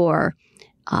or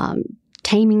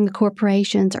taming the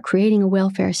corporations or creating a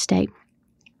welfare state.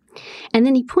 And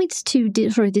then he points to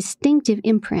sort of distinctive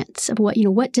imprints of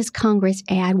what does Congress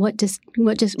add, what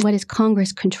has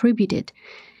Congress contributed.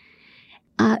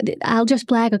 I'll just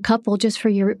flag a couple just for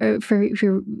your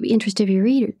interest of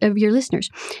your listeners.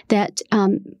 That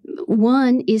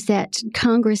one is that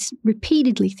Congress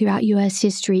repeatedly throughout U.S.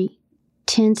 history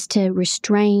tends to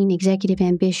restrain executive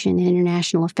ambition in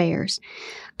international affairs.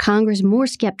 Congress more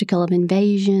skeptical of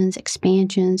invasions,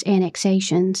 expansions,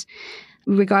 annexations.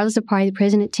 Regardless of party, the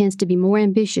president tends to be more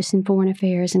ambitious in foreign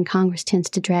affairs, and Congress tends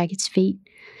to drag its feet.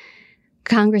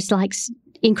 Congress likes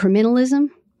incrementalism,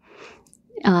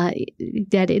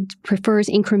 that it prefers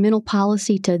incremental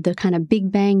policy to the kind of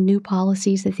big bang new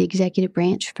policies that the executive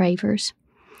branch favors.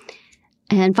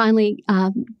 And finally,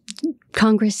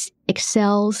 Congress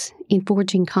excels in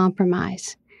forging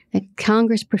compromise. That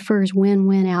Congress prefers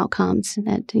win-win outcomes.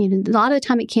 That a lot of the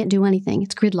time it can't do anything;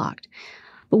 it's gridlocked.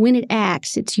 But when it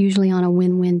acts, it's usually on a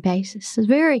win-win basis. It's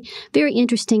very, very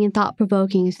interesting and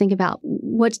thought-provoking to think about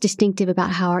what's distinctive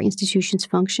about how our institutions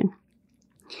function.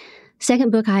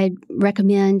 Second book I'd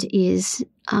recommend is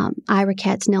Ira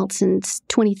Katznelson's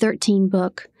 2013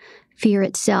 book, Fear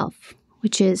Itself,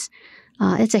 which is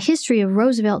it's a history of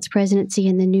Roosevelt's presidency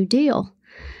and the New Deal.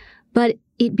 But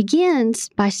it begins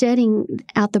by setting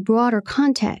out the broader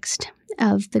context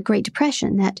of the Great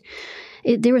Depression, that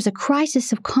there was a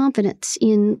crisis of confidence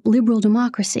in liberal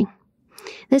democracy.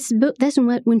 That's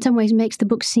what, in some ways, makes the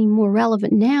book seem more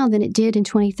relevant now than it did in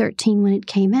 2013 when it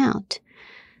came out.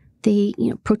 The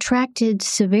protracted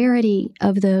severity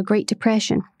of the Great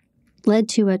Depression led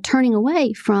to a turning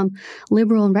away from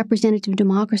liberal and representative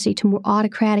democracy to more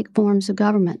autocratic forms of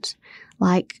government,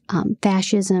 like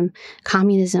fascism,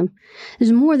 communism.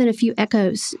 There's more than a few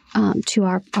echoes to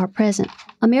our present.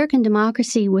 American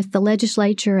democracy, with the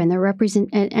legislature and the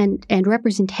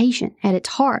representation at its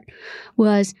heart,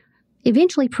 was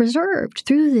eventually preserved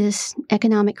through this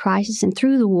economic crisis and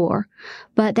through the war,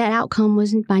 but that outcome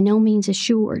was by no means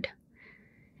assured.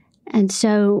 And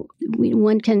so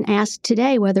one can ask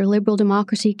today whether liberal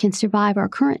democracy can survive our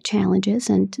current challenges,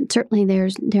 and certainly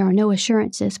there are no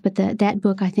assurances, but that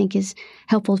book, I think, is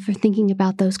helpful for thinking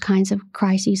about those kinds of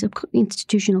crises of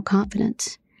institutional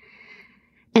confidence.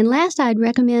 And last, I'd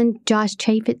recommend Josh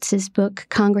Chaffetz's book,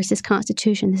 Congress's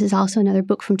Constitution. This is also another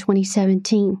book from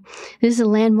 2017. This is a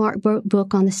landmark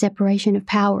book on the separation of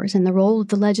powers and the role of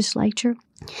the legislature.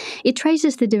 It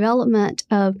traces the development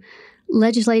of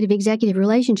legislative-executive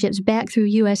relationships back through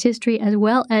U.S. history as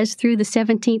well as through the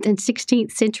 17th and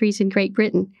 16th centuries in Great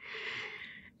Britain.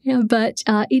 But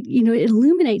it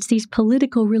illuminates these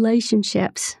political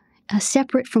relationships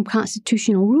separate from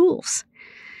constitutional rules.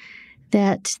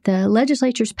 That the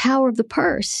legislature's power of the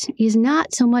purse is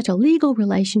not so much a legal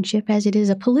relationship as it is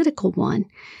a political one.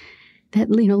 That,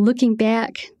 looking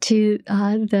back to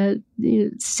the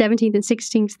 17th and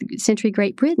 16th century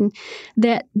Great Britain,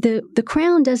 that the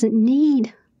Crown doesn't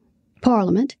need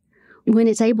Parliament when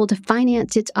it's able to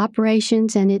finance its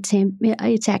operations and its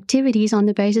activities on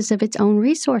the basis of its own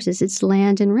resources, its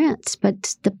land and rents.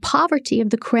 But the poverty of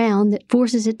the Crown that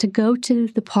forces it to go to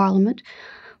the Parliament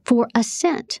for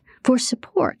assent, for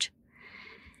support.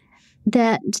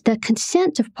 That the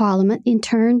consent of Parliament, in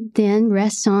turn, then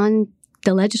rests on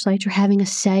the legislature having a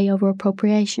say over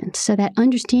appropriations. So that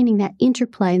understanding that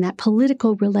interplay and that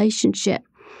political relationship.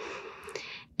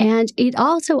 And it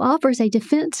also offers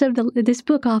this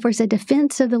book offers a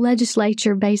defense of the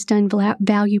legislature based on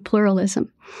value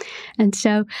pluralism. And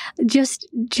so just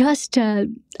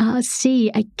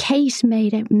see a case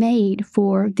made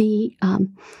for the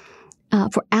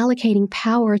for allocating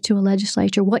power to a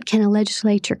legislature. What can a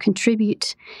legislature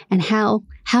contribute, and how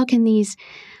can these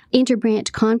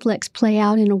interbranch conflicts play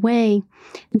out in a way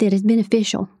that is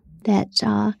beneficial, that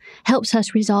helps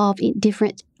us resolve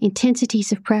different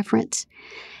intensities of preference,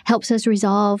 helps us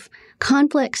resolve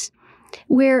conflicts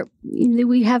where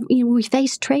we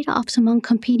face trade-offs among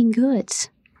competing goods,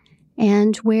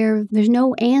 and where there's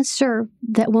no answer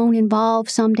that won't involve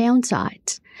some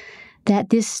downsides.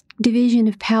 That this division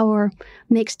of power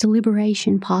makes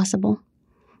deliberation possible,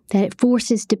 that it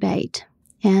forces debate.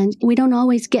 And we don't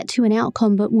always get to an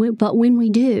outcome, but when we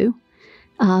do,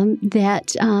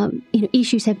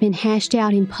 issues have been hashed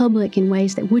out in public in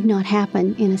ways that would not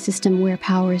happen in a system where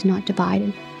power is not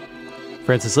divided.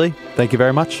 Frances Lee, thank you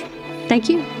very much. Thank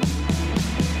you.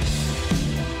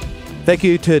 Thank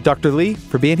you to Dr. Lee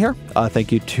for being here.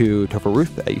 Thank you to Topher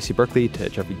Ruth at UC Berkeley, to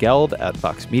Jeffrey Geld at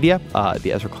Vox Media.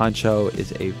 The Ezra Klein Show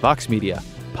is a Vox Media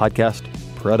podcast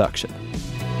production.